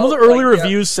basics. Some of the early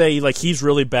reviews say he's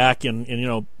really back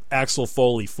in Axel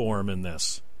Foley form in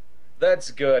this.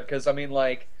 That's good, because I mean,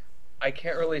 I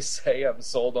can't really say I'm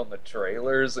sold on the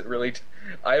trailers.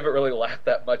 I haven't really laughed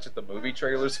that much at the movie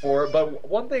trailers for it. But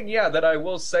one thing, that I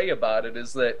will say about it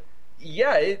is that,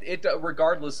 it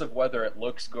regardless of whether it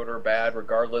looks good or bad,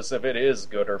 regardless if it is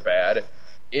good or bad,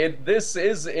 it is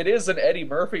an Eddie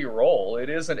Murphy role. It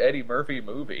is an Eddie Murphy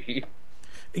movie.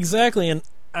 Exactly, and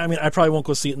I mean, I probably won't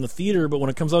go see it in the theater, but when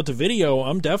it comes out to video,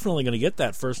 I'm definitely going to get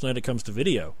that first night it comes to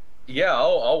video. Yeah,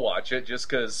 I'll watch it just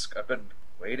because I've been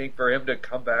waiting for him to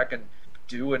come back and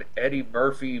do an Eddie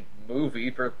Murphy movie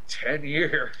for 10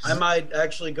 years. I might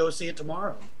actually go see it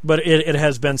tomorrow. But it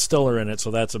has Ben Stiller in it,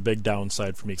 so that's a big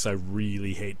downside for me because I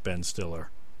really hate Ben Stiller.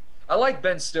 I like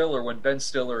Ben Stiller when Ben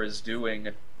Stiller is doing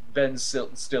Ben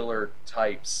Stiller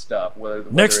type stuff. Whether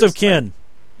Next of Kin.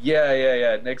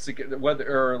 Yeah. Next of Kin. Whether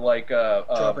or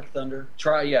Tropic Thunder.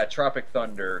 Tropic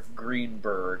Thunder.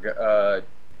 Greenberg.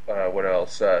 What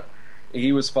else?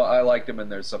 He was fun. I liked him in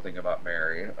There's Something About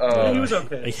Mary. He was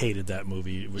okay. I hated that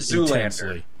movie. It was Zoolander.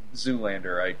 Intensely.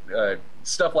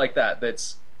 Stuff like that.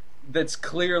 That's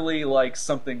clearly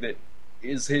something that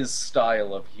is his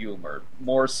style of humor,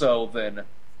 more so than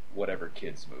whatever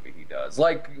kids movie he does.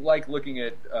 Like looking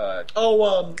at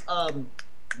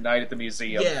Night at the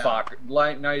Museum,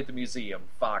 Night at the Museum,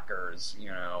 Fockers,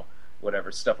 whatever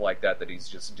stuff like that he's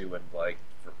just doing for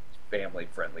family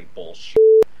friendly bullshit.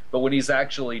 But when he's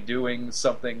actually doing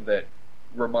something that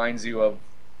reminds you of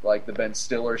the Ben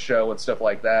Stiller show and stuff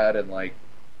like that, and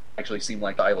actually seem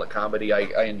like style of comedy,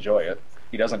 I enjoy it.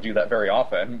 He doesn't do that very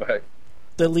often, but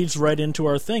that leads right into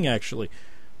our thing, actually.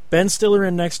 Ben Stiller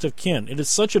in Next of Kin. It is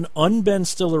such an un-Ben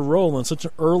Stiller role and such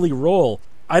an early role.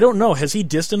 I don't know, has he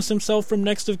distanced himself from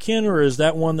Next of Kin, or is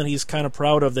that one that he's kind of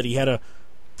proud of, that he had a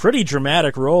pretty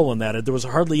dramatic role in that? There was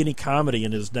hardly any comedy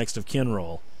in his Next of Kin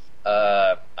role.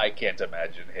 I can't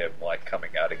imagine him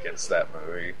coming out against that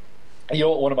movie.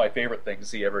 One of my favorite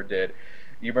things he ever did,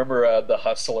 you remember The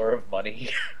Hustler of Money?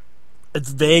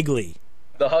 It's vaguely.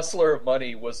 The Hustler of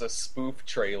Money was a spoof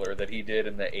trailer that he did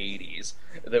in the 80s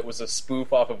that was a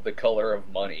spoof off of The Color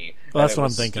of Money. Well, that's what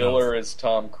I'm thinking Stiller as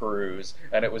Tom Cruise,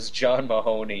 and it was John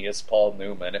Mahoney as Paul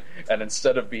Newman, and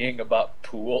instead of being about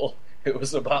pool, it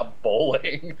was about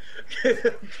bowling.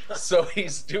 So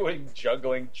he's doing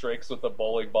juggling tricks with the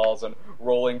bowling balls and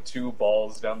rolling 2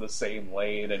 balls down the same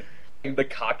lane and the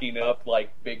cocking up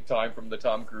big time from the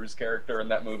Tom Cruise character in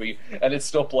that movie, and it's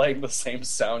still playing the same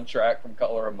soundtrack from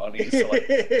Color of Money. So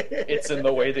It's in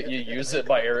the Way That You Use It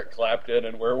by Eric Clapton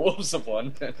and Werewolves of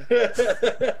London.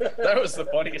 That was the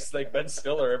funniest thing Ben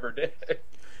Stiller ever did.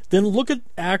 Then look at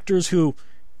actors who,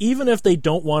 even if they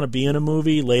don't want to be in a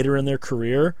movie later in their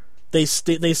career, they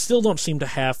still don't seem to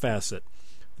half-ass it.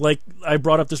 I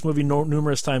brought up this movie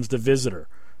numerous times, The Visitor.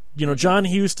 John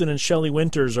Huston and Shelley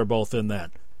Winters are both in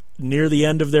that, near the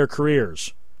end of their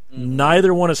careers. Mm-hmm.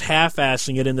 Neither one is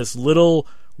half-assing it in this little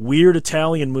weird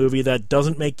Italian movie that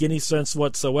doesn't make any sense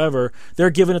whatsoever. They're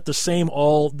giving it the same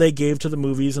all they gave to the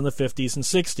movies in the 50s and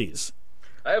 60s.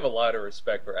 I have a lot of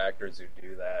respect for actors who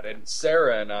do that. And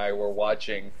Sarah and I were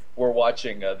watching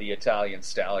The Italian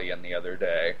Stallion the other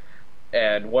day,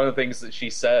 and one of the things that she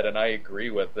said, and I agree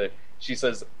with it, she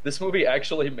says, this movie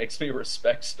actually makes me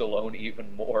respect Stallone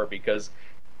even more because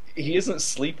he isn't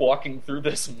sleepwalking through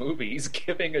this movie. He's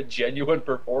giving a genuine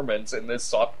performance in this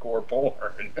softcore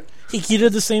porn. He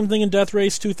did the same thing in Death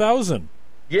Race 2000.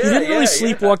 Yeah, he didn't really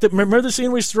sleepwalk. Remember the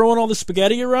scene where he's throwing all the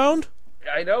spaghetti around?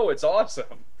 I know, it's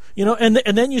awesome. You know, and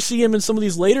then you see him in some of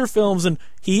these later films, and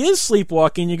he is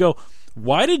sleepwalking. You go,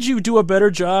 why did you do a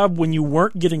better job when you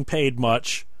weren't getting paid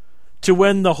much, to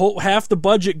when the whole half the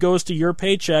budget goes to your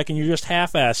paycheck and you're just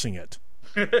half-assing it?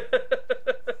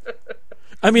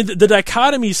 I mean, the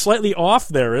dichotomy is slightly off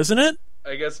there, isn't it?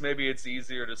 I guess maybe it's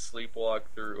easier to sleepwalk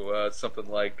through something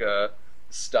like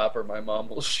 "Stop or My Mom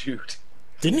Will Shoot."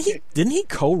 Didn't he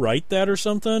co-write that or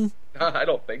something? I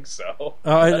don't think so.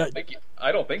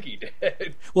 I don't think he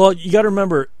did. Well, you got to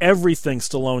remember, everything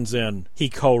Stallone's in, he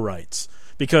co-writes,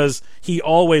 because he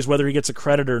always, whether he gets a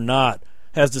credit or not,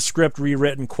 has the script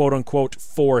rewritten, quote unquote,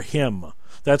 for him.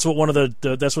 That's what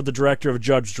that's what the director of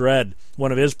Judge Dredd,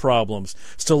 one of his problems.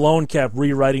 Stallone kept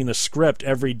rewriting the script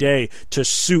every day to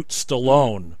suit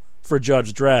Stallone for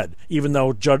Judge Dredd, even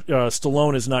though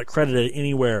Stallone is not credited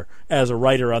anywhere as a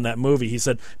writer on that movie. He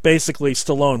said basically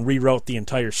Stallone rewrote the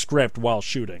entire script while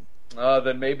shooting.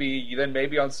 Then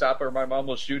maybe on Stop or My Mom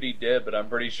Will Shoot he did, but I'm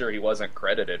pretty sure he wasn't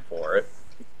credited for it.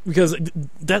 Because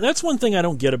that's one thing I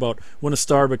don't get about when a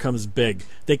star becomes big.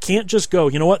 They can't just go,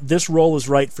 you know what, this role is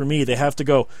right for me. They have to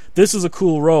go, this is a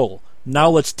cool role. Now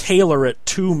let's tailor it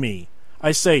to me.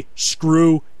 I say,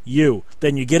 screw you.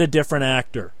 Then you get a different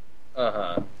actor.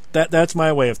 Uh-huh. That's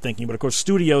my way of thinking. But of course,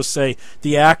 studios say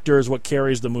the actor is what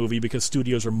carries the movie because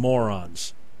studios are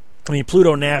morons. I mean,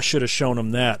 Pluto Nash should have shown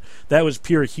him that. That was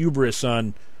pure hubris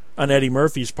on Eddie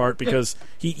Murphy's part, because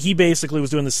he basically was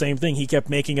doing the same thing. He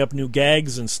kept making up new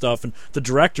gags and stuff, and the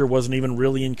director wasn't even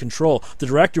really in control. The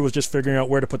director was just figuring out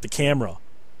where to put the camera.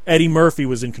 Eddie Murphy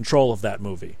was in control of that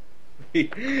movie.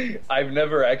 I've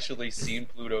never actually seen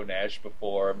Pluto Nash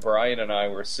before, and Brian and I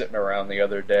were sitting around the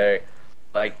other day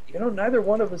like, neither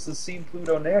one of us has seen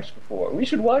Pluto Nash before. We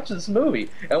should watch this movie.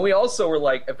 And we also were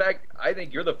like, in fact, I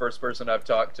think you're the first person I've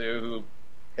talked to who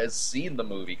has seen the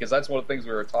movie, because that's one of the things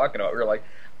we were talking about. We were like,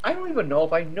 I don't even know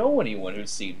if I know anyone who's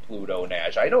seen Pluto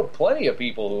Nash. I know plenty of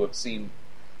people who have seen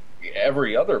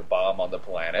every other bomb on the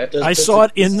planet. I saw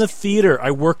it in the theater.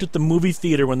 I worked at the movie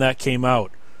theater when that came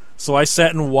out. So I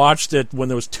sat and watched it when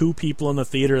there was 2 people in the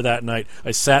theater that night.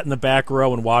 I sat in the back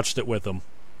row and watched it with them.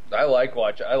 I like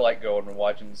going and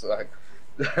watching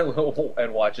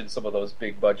and watching some of those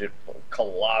big budget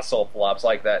colossal flops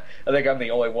like that. I think I'm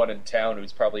the only one in town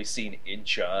who's probably seen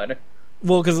Inchon.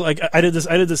 Well, because like I did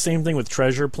the same thing with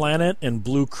Treasure Planet and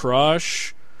Blue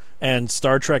Crush and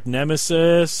Star Trek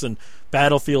Nemesis and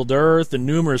Battlefield Earth and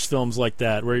numerous films like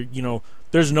that where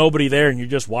there's nobody there and you're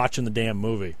just watching the damn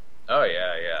movie. Oh yeah.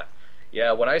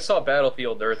 When I saw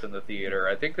Battlefield Earth in the theater,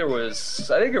 I think there was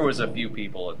a few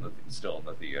people still in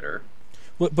the theater.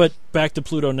 But back to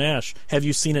Pluto Nash. Have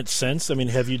you seen it since? I mean,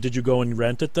 did you go and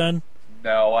rent it then?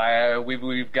 No,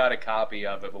 we've got a copy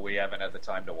of it, but we haven't had the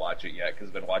time to watch it yet because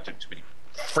we've been watching too many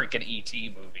freaking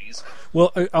E.T. movies.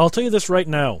 Well, I'll tell you this right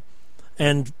now,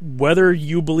 and whether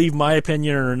you believe my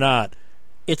opinion or not,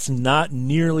 it's not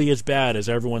nearly as bad as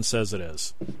everyone says it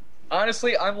is.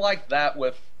 Honestly, I'm like that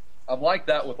with a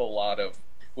lot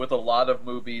of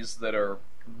movies that are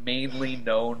mainly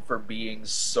known for being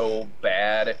so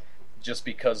bad just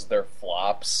because they're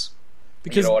flops.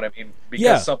 You know what I mean?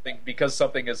 Because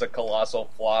something is a colossal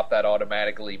flop, that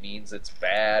automatically means it's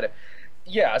bad.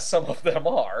 Yeah, some of them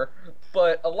are,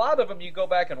 but a lot of them you go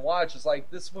back and watch, it's like,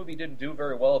 this movie didn't do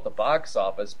very well at the box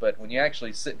office, but when you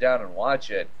actually sit down and watch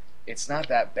it, it's not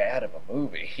that bad of a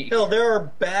movie. Hell, there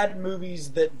are bad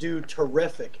movies that do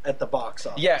terrific at the box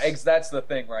office. Yeah, that's the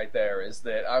thing right there, is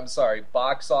that, I'm sorry,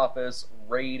 box office,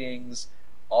 ratings,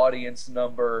 audience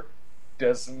number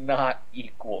does not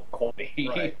equal quality.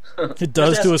 Right. It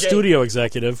does to a studio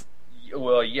executive.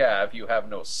 Well, yeah, if you have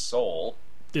no soul.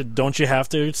 Don't you have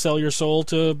to sell your soul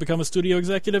to become a studio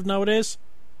executive nowadays?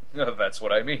 That's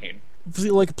what I mean.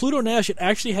 Like Pluto Nash, it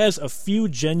actually has a few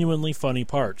genuinely funny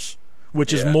parts,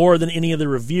 which is more than any of the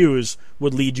reviews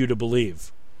would lead you to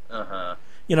believe. Uh-huh.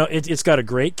 It's got a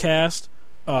great cast.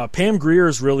 Pam Grier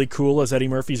is really cool as Eddie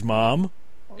Murphy's mom.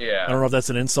 Yeah. I don't know if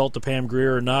that's an insult to Pam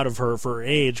Grier or not for her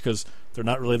age, because they're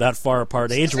not really that far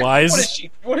apart age-wise.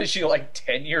 What is she, like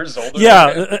 10 years older?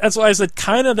 Yeah, that's why I said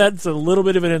kind of that's a little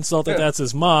bit of an insult that's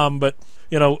his mom, but,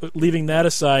 leaving that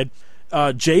aside,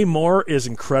 Jay Moore is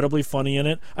incredibly funny in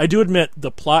it. I do admit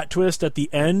the plot twist at the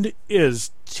end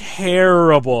is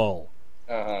terrible.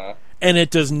 And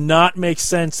it does not make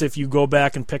sense if you go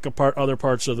back and pick apart other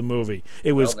parts of the movie.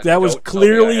 It was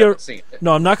clearly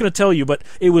no, I'm not going to tell you, but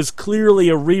it was clearly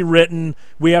a rewritten.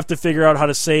 We have to figure out how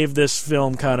to save this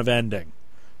film kind of ending.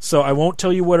 So I won't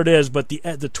tell you what it is, but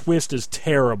the twist is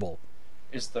terrible.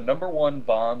 Is the number one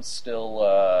bomb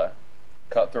still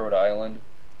Cutthroat Island?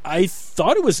 I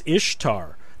thought it was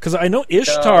Ishtar, because I know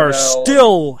Ishtar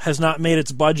still has not made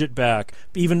its budget back,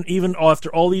 even after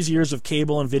all these years of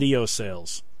cable and video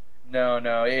sales.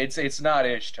 No, it's not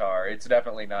Ishtar. It's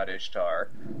definitely not Ishtar.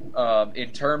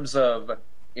 In terms of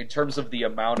the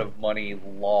amount of money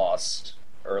lost,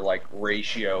 or like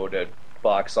ratio to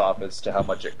box office to how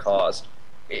much it cost,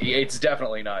 it's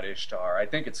definitely not Ishtar. I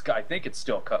think it's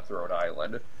still Cutthroat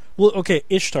Island. Well, okay,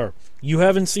 Ishtar. You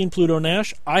haven't seen Pluto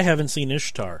Nash. I haven't seen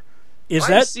Ishtar.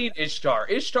 I've seen Ishtar.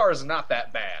 Ishtar is not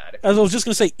that bad. As I was just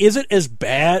going to say, is it as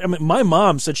bad? I mean, my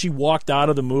mom said she walked out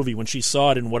of the movie when she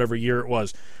saw it in whatever year it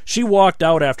was. She walked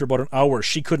out after about an hour.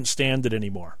 She couldn't stand it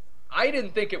anymore. I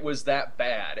didn't think it was that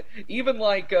bad. Even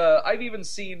like, I've even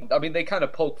seen, I mean, they kind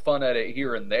of poke fun at it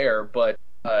here and there, but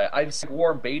I've seen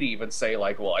Warren Beatty even say,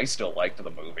 like, well, I still liked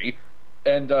the movie.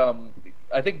 And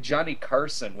I think Johnny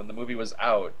Carson, when the movie was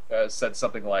out, said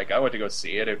something like, I went to go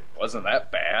see it. It wasn't that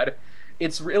bad.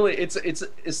 It's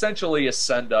essentially a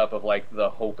send-up of, like,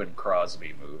 the Hope and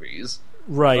Crosby movies.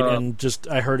 Right, and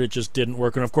I heard it just didn't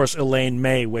work. And, of course, Elaine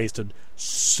May wasted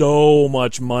so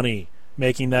much money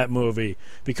making that movie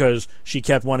because she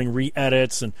kept wanting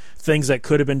re-edits and things that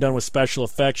could have been done with special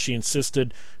effects. She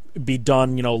insisted be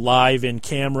done, live in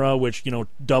camera, which,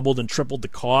 doubled and tripled the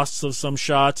costs of some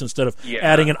shots. Instead of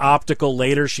adding an optical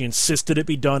later, she insisted it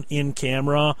be done in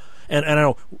camera. And I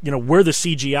know, we're the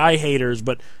CGI haters,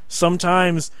 but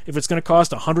sometimes if it's going to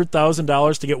cost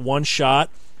 $100,000 to get one shot,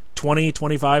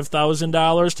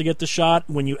 $25,000 to get the shot,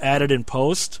 when you add it in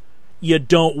post, you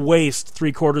don't waste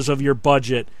 3/4 of your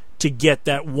budget to get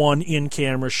that one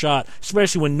in-camera shot,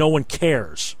 especially when no one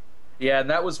cares. Yeah, and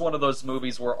that was one of those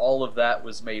movies where all of that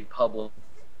was made public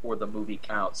for the movie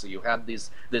count. So you have this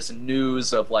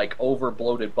news of, like,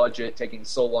 over-bloated budget, taking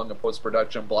so long in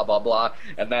post-production, blah, blah, blah,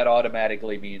 and that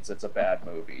automatically means it's a bad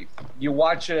movie. You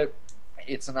watch it,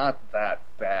 it's not that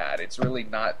bad. It's really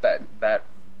not that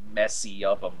messy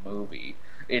of a movie.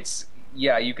 It's,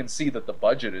 you can see that the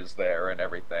budget is there and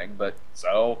everything, but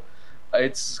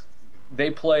they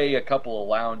play a couple of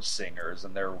lounge singers,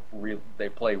 and they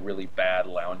play really bad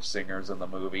lounge singers in the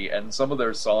movie, and some of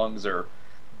their songs are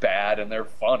bad and they're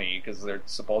funny because they're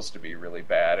supposed to be really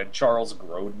bad. And Charles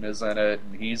Grodin is in it,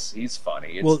 and he's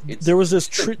funny. There was this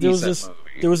trio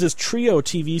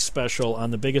TV special on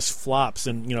the biggest flops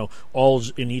in all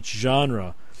in each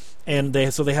genre. And they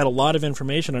had a lot of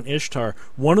information on Ishtar.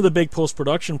 One of the big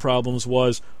post-production problems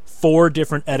was 4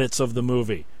 different edits of the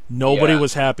movie. Nobody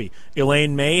was happy.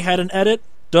 Elaine May had an edit.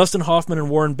 Dustin Hoffman and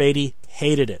Warren Beatty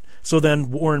hated it. So then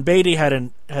Warren Beatty had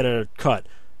a cut.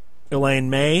 Elaine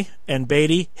May and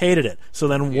Beatty hated it. So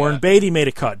then Warren Beatty made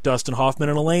a cut. Dustin Hoffman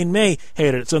and Elaine May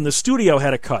hated it. So then the studio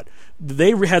had a cut.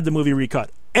 They had the movie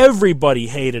recut. Everybody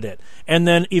hated it. And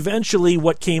then eventually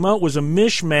what came out was a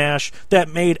mishmash that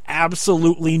made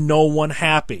absolutely no one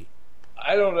happy.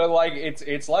 I don't know, like,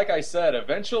 it's like I said,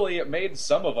 eventually it made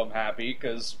some of them happy,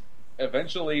 because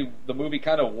eventually the movie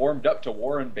kind of warmed up to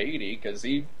Warren Beatty, because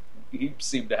he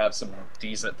seemed to have some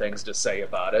decent things to say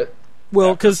about it.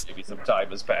 Well, because maybe some time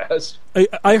has passed.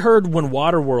 I heard when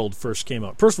Waterworld first came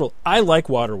out. First of all, I like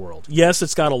Waterworld. Yes,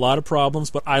 it's got a lot of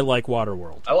problems, but I like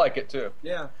Waterworld. I like it too.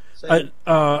 Yeah.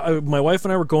 My wife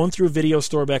and I were going through a video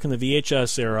store back in the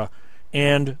VHS era,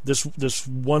 and this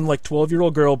one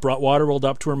 12-year-old girl brought Waterworld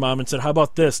up to her mom and said, "How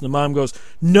about this?" And the mom goes,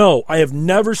 "No, I have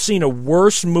never seen a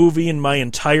worse movie in my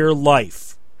entire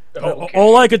life." Okay.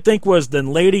 All I could think was, then,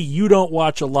 lady, you don't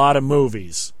watch a lot of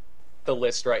movies. The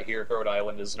list right here, Rhode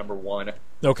Island is number 1.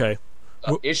 Okay.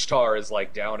 Ishtar is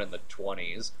down in the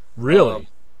 20s. Really?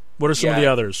 What are some of the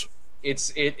others?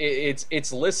 It's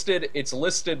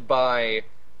listed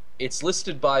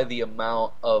by the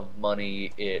amount of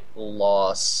money it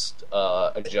lost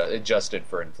adjusted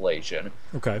for inflation.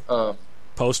 Okay.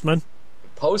 Postman,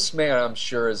 I'm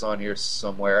sure, is on here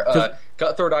somewhere.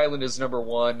 Cutthroat Island is number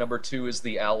 1. Number 2 is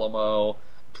The Alamo.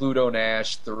 Pluto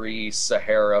Nash 3,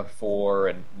 Sahara 4,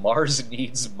 and Mars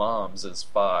Needs Moms is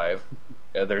 5.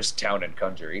 There's Town and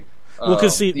Country. Well,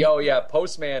 because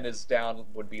Postman is down,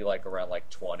 would be around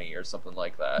 20 or something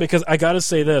like that. Because I got to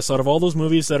say this: out of all those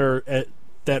movies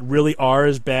that really are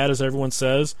as bad as everyone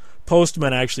says,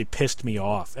 Postman actually pissed me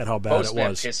off at how bad it was.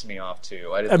 Postman pissed me off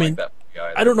too. I didn't like that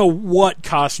I don't know what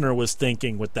Costner was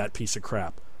thinking with that piece of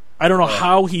crap. I don't know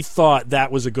how he thought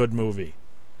that was a good movie.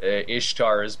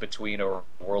 Ishtar is between A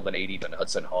World in 80 and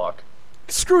Hudson Hawk.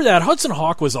 Screw that. Hudson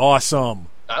Hawk was awesome.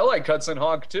 I like Hudson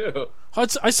Hawk, too.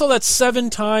 I saw that 7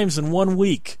 times in 1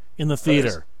 week in the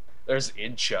theater. There's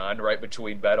Incheon right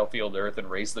between Battlefield Earth and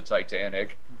Raise the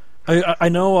Titanic. I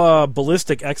know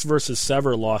Ballistic X vs.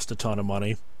 Sever lost a ton of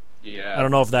money. Yeah. I don't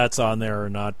know if that's on there or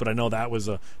not, but I know that was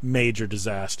a major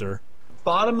disaster.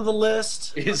 Bottom of the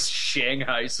list is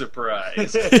Shanghai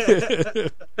Surprise.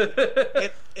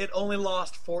 it only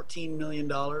lost $14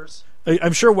 million.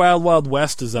 I'm sure Wild Wild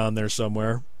West is on there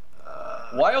somewhere.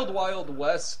 Wild Wild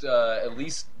West at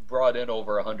least brought in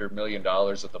over $100 million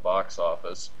at the box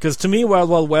office. Because to me, Wild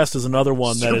Wild West is another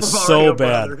one that is so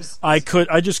bad. Brothers.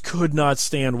 I just could not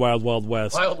stand Wild Wild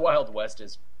West. Wild Wild West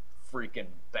is freaking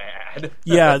bad.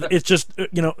 Yeah, it's just,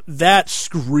 that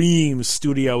screams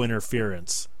studio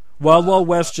interference. Wild Wild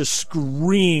West just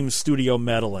screams studio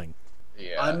meddling.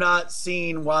 Yeah. I'm not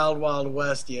seeing Wild Wild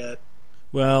West yet.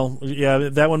 Well, yeah,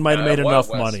 that one might have made enough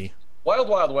money. Wild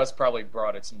Wild West probably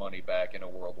brought its money back in a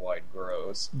worldwide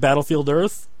gross. Battlefield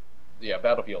Earth? Yeah,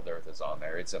 Battlefield Earth is on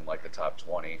there. It's in like the top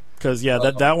 20. Because, yeah,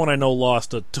 that one I know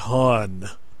lost a ton.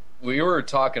 We were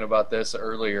talking about this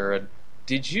earlier, and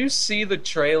did you see the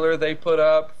trailer they put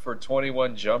up for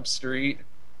 21 Jump Street?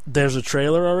 There's a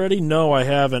trailer already? No, I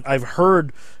haven't. I've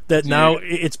heard that now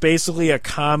it's basically a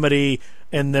comedy,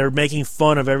 and they're making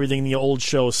fun of everything the old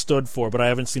show stood for, but I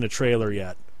haven't seen a trailer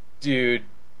yet. Dude.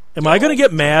 Am I going to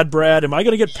get mad, Brad? Am I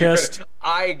going to get pissed?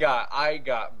 I got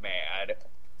mad.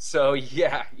 So,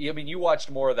 yeah, I mean, you watched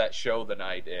more of that show than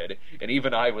I did, and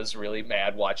even I was really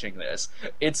mad watching this.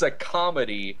 It's a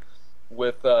comedy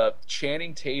with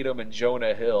Channing Tatum and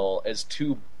Jonah Hill as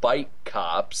 2 bike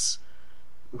cops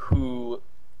who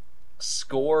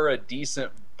score a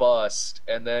decent bust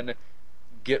and then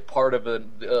get part of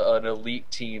an elite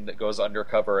team that goes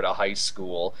undercover at a high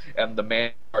school, and the man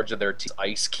in charge of their team is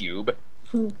Ice Cube.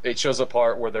 It shows a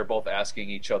part where they're both asking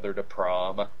each other to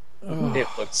prom. It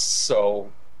looks so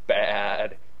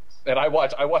bad. And I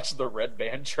watched the Red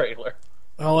Band trailer.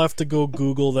 I'll have to go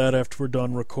Google that after we're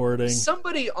done recording.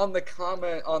 Somebody on the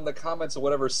comments of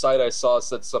whatever site I saw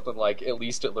said something like, at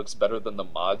least it looks better than the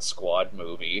Mod Squad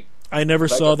movie. I never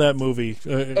saw that movie.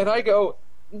 And I go,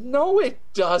 no it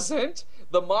doesn't.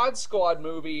 The Mod Squad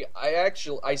movie,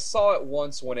 I saw it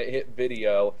once when it hit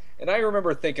video, and I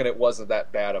remember thinking it wasn't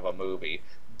that bad of a movie.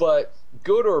 But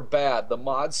good or bad, the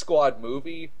Mod Squad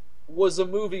movie was a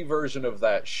movie version of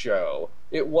that show.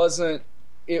 It wasn't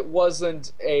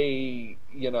a,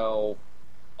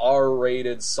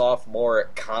 R-rated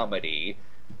sophomoric comedy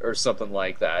or something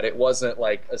like that. It wasn't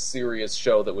like a serious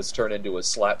show that was turned into a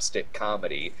slapstick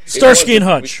comedy. Starsky and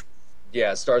Hutch.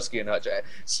 Yeah, Starsky and Hutch.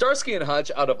 Starsky and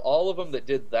Hutch, out of all of them that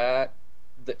did that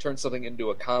turned something into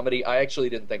a comedy, I actually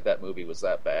didn't think that movie was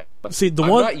that bad. See,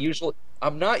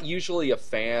 I'm not usually a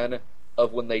fan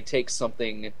of when they take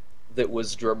something that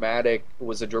was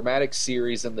a dramatic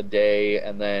series in the day,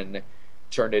 and then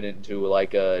turned it into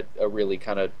like a really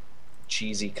kind of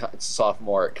cheesy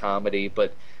sophomoric comedy.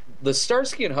 But the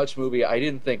Starsky and Hutch movie, I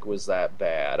didn't think was that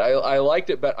bad. I liked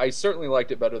it, but I certainly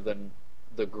liked it better than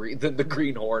the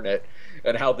Green Hornet,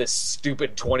 and how this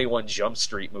stupid 21 Jump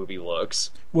Street movie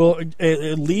looks. Well,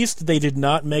 at least they did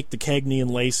not make the Cagney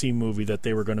and Lacey movie that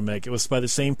they were going to make. It was by the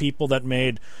same people that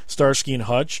made Starsky and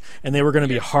Hutch, and they were going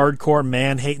to be hardcore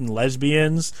man-hating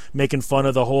lesbians, making fun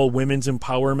of the whole women's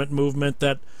empowerment movement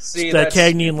that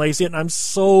Cagney and Lacey. And I'm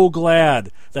so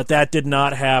glad that did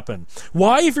not happen.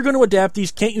 Why, if you're going to adapt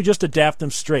these, can't you just adapt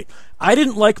them straight? I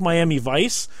didn't like Miami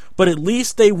Vice, but at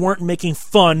least they weren't making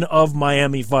fun of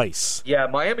Miami Vice. Yeah,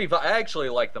 I actually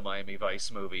like the Miami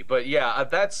Vice movie, but yeah,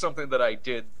 that's something that I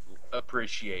did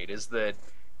appreciate, is that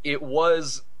it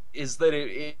was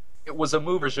a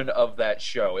movie version of that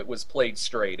show. It was played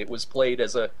straight. It was played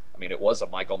as it was a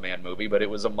Michael Mann movie, but it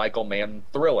was a Michael Mann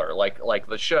thriller, like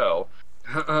the show.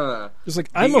 It's like,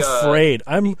 I'm afraid.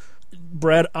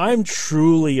 Brad, I'm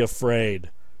truly afraid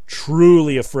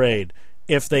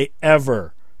if they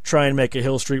ever try and make a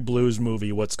Hill Street Blues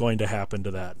movie, what's going to happen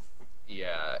to that.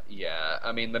 Yeah.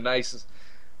 I mean, the nicest,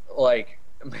 like,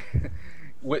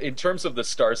 in terms of the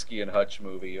Starsky and Hutch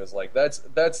movie, it was like,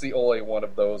 that's the only one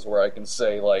of those where I can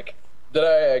say, like, that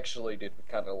I actually did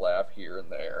kind of laugh here and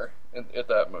there at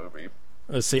that movie.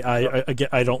 See,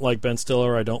 I don't like Ben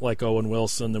Stiller. I don't like Owen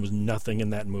Wilson. There was nothing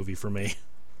in that movie for me.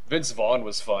 Vince Vaughn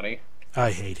was funny.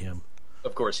 I hate him.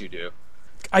 Of course you do.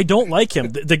 I don't like him.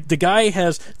 The guy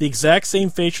has the exact same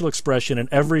facial expression in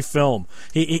every film.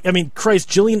 I mean, Christ,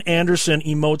 Gillian Anderson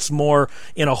emotes more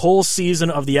in a whole season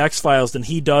of The X-Files than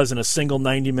he does in a single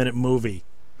 90-minute movie.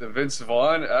 The Vince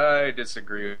Vaughn, I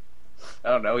disagree. I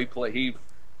don't know. He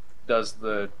does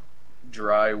the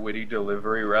dry, witty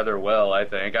delivery rather well, I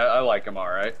think. I like him all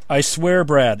right. I swear,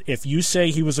 Brad, if you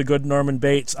say he was a good Norman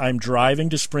Bates, I'm driving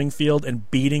to Springfield and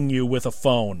beating you with a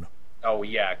phone. Oh,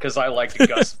 yeah, because I liked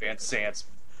Gus Van Sant's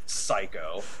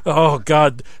Psycho. Oh,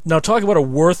 God. Now talk about a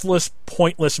worthless,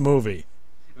 pointless movie.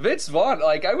 Vince Vaughn,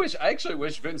 I actually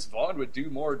wish Vince Vaughn would do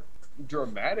more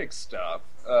dramatic stuff.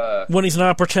 When he's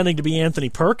not pretending to be Anthony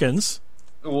Perkins.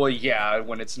 Well, yeah,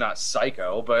 when it's not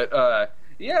Psycho, but,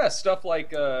 yeah, stuff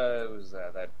like, what was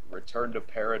that Return to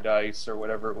Paradise or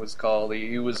whatever it was called.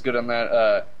 He was good on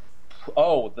that.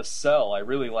 The Cell. I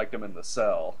really liked him in The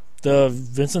Cell. The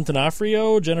Vincent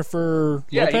D'Onofrio, Jennifer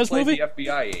Lopez he played movie? the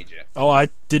FBI agent. Oh, I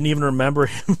didn't even remember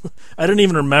him. I didn't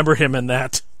even remember him in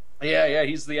that. Yeah,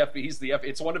 he's the FBI.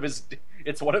 It's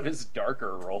one of his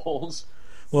darker roles.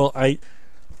 Well, I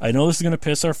know this is going to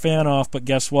piss our fan off, but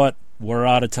guess what? We're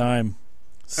out of time.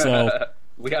 So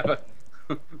we've got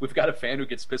a fan who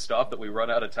gets pissed off that we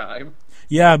run out of time.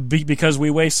 Yeah, because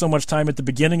we waste so much time at the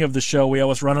beginning of the show, we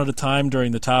always run out of time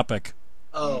during the topic.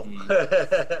 Oh.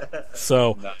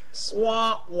 So nice.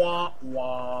 Wah, wah,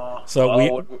 wah.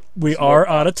 So we are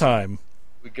out of time.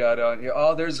 We got on here.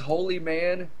 Oh, there's Holy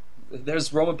Man.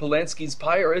 There's Roman Polanski's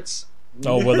Pirates.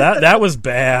 Oh, well, that was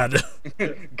bad.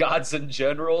 Gods and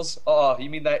Generals. Oh, you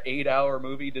mean that 8-hour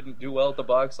movie didn't do well at the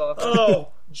box office?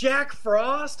 Oh, Jack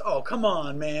Frost? Oh, come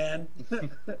on, man.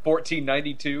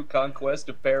 1492, Conquest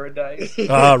of Paradise.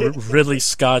 Ridley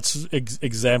Scott's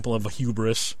example of a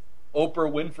hubris.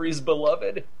 Oprah Winfrey's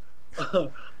Beloved.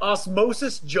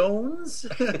 Osmosis Jones?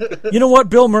 You know what?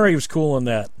 Bill Murray was cool in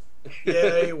that.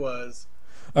 Yeah, he was.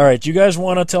 All right, you guys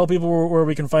want to tell people where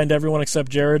we can find everyone except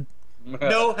Jared?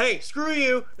 No, hey, screw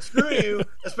you,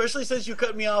 especially since you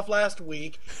cut me off last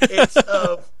week. It's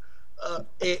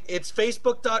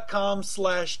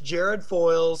facebook.com/Jared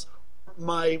Foils,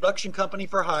 my production company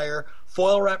for hire,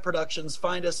 Foil Rat Productions.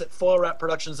 Find us at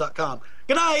foilratproductions.com.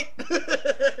 Good night.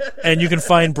 And you can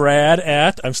find Brad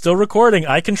at, I'm still recording,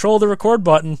 I control the record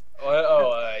button.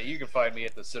 You can find me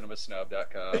at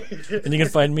thecinemasnob.com. And you can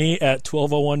find me at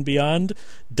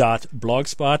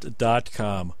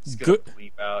 1201beyond.blogspot.com. It's going to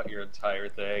bleep out your entire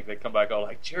thing. They come back all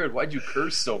like, Jared, why'd you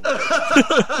curse so much?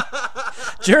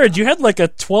 Jared, you had like a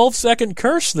 12-second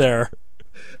curse there.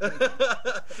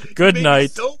 Good you made night. Me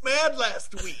so mad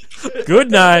last week. Good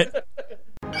night.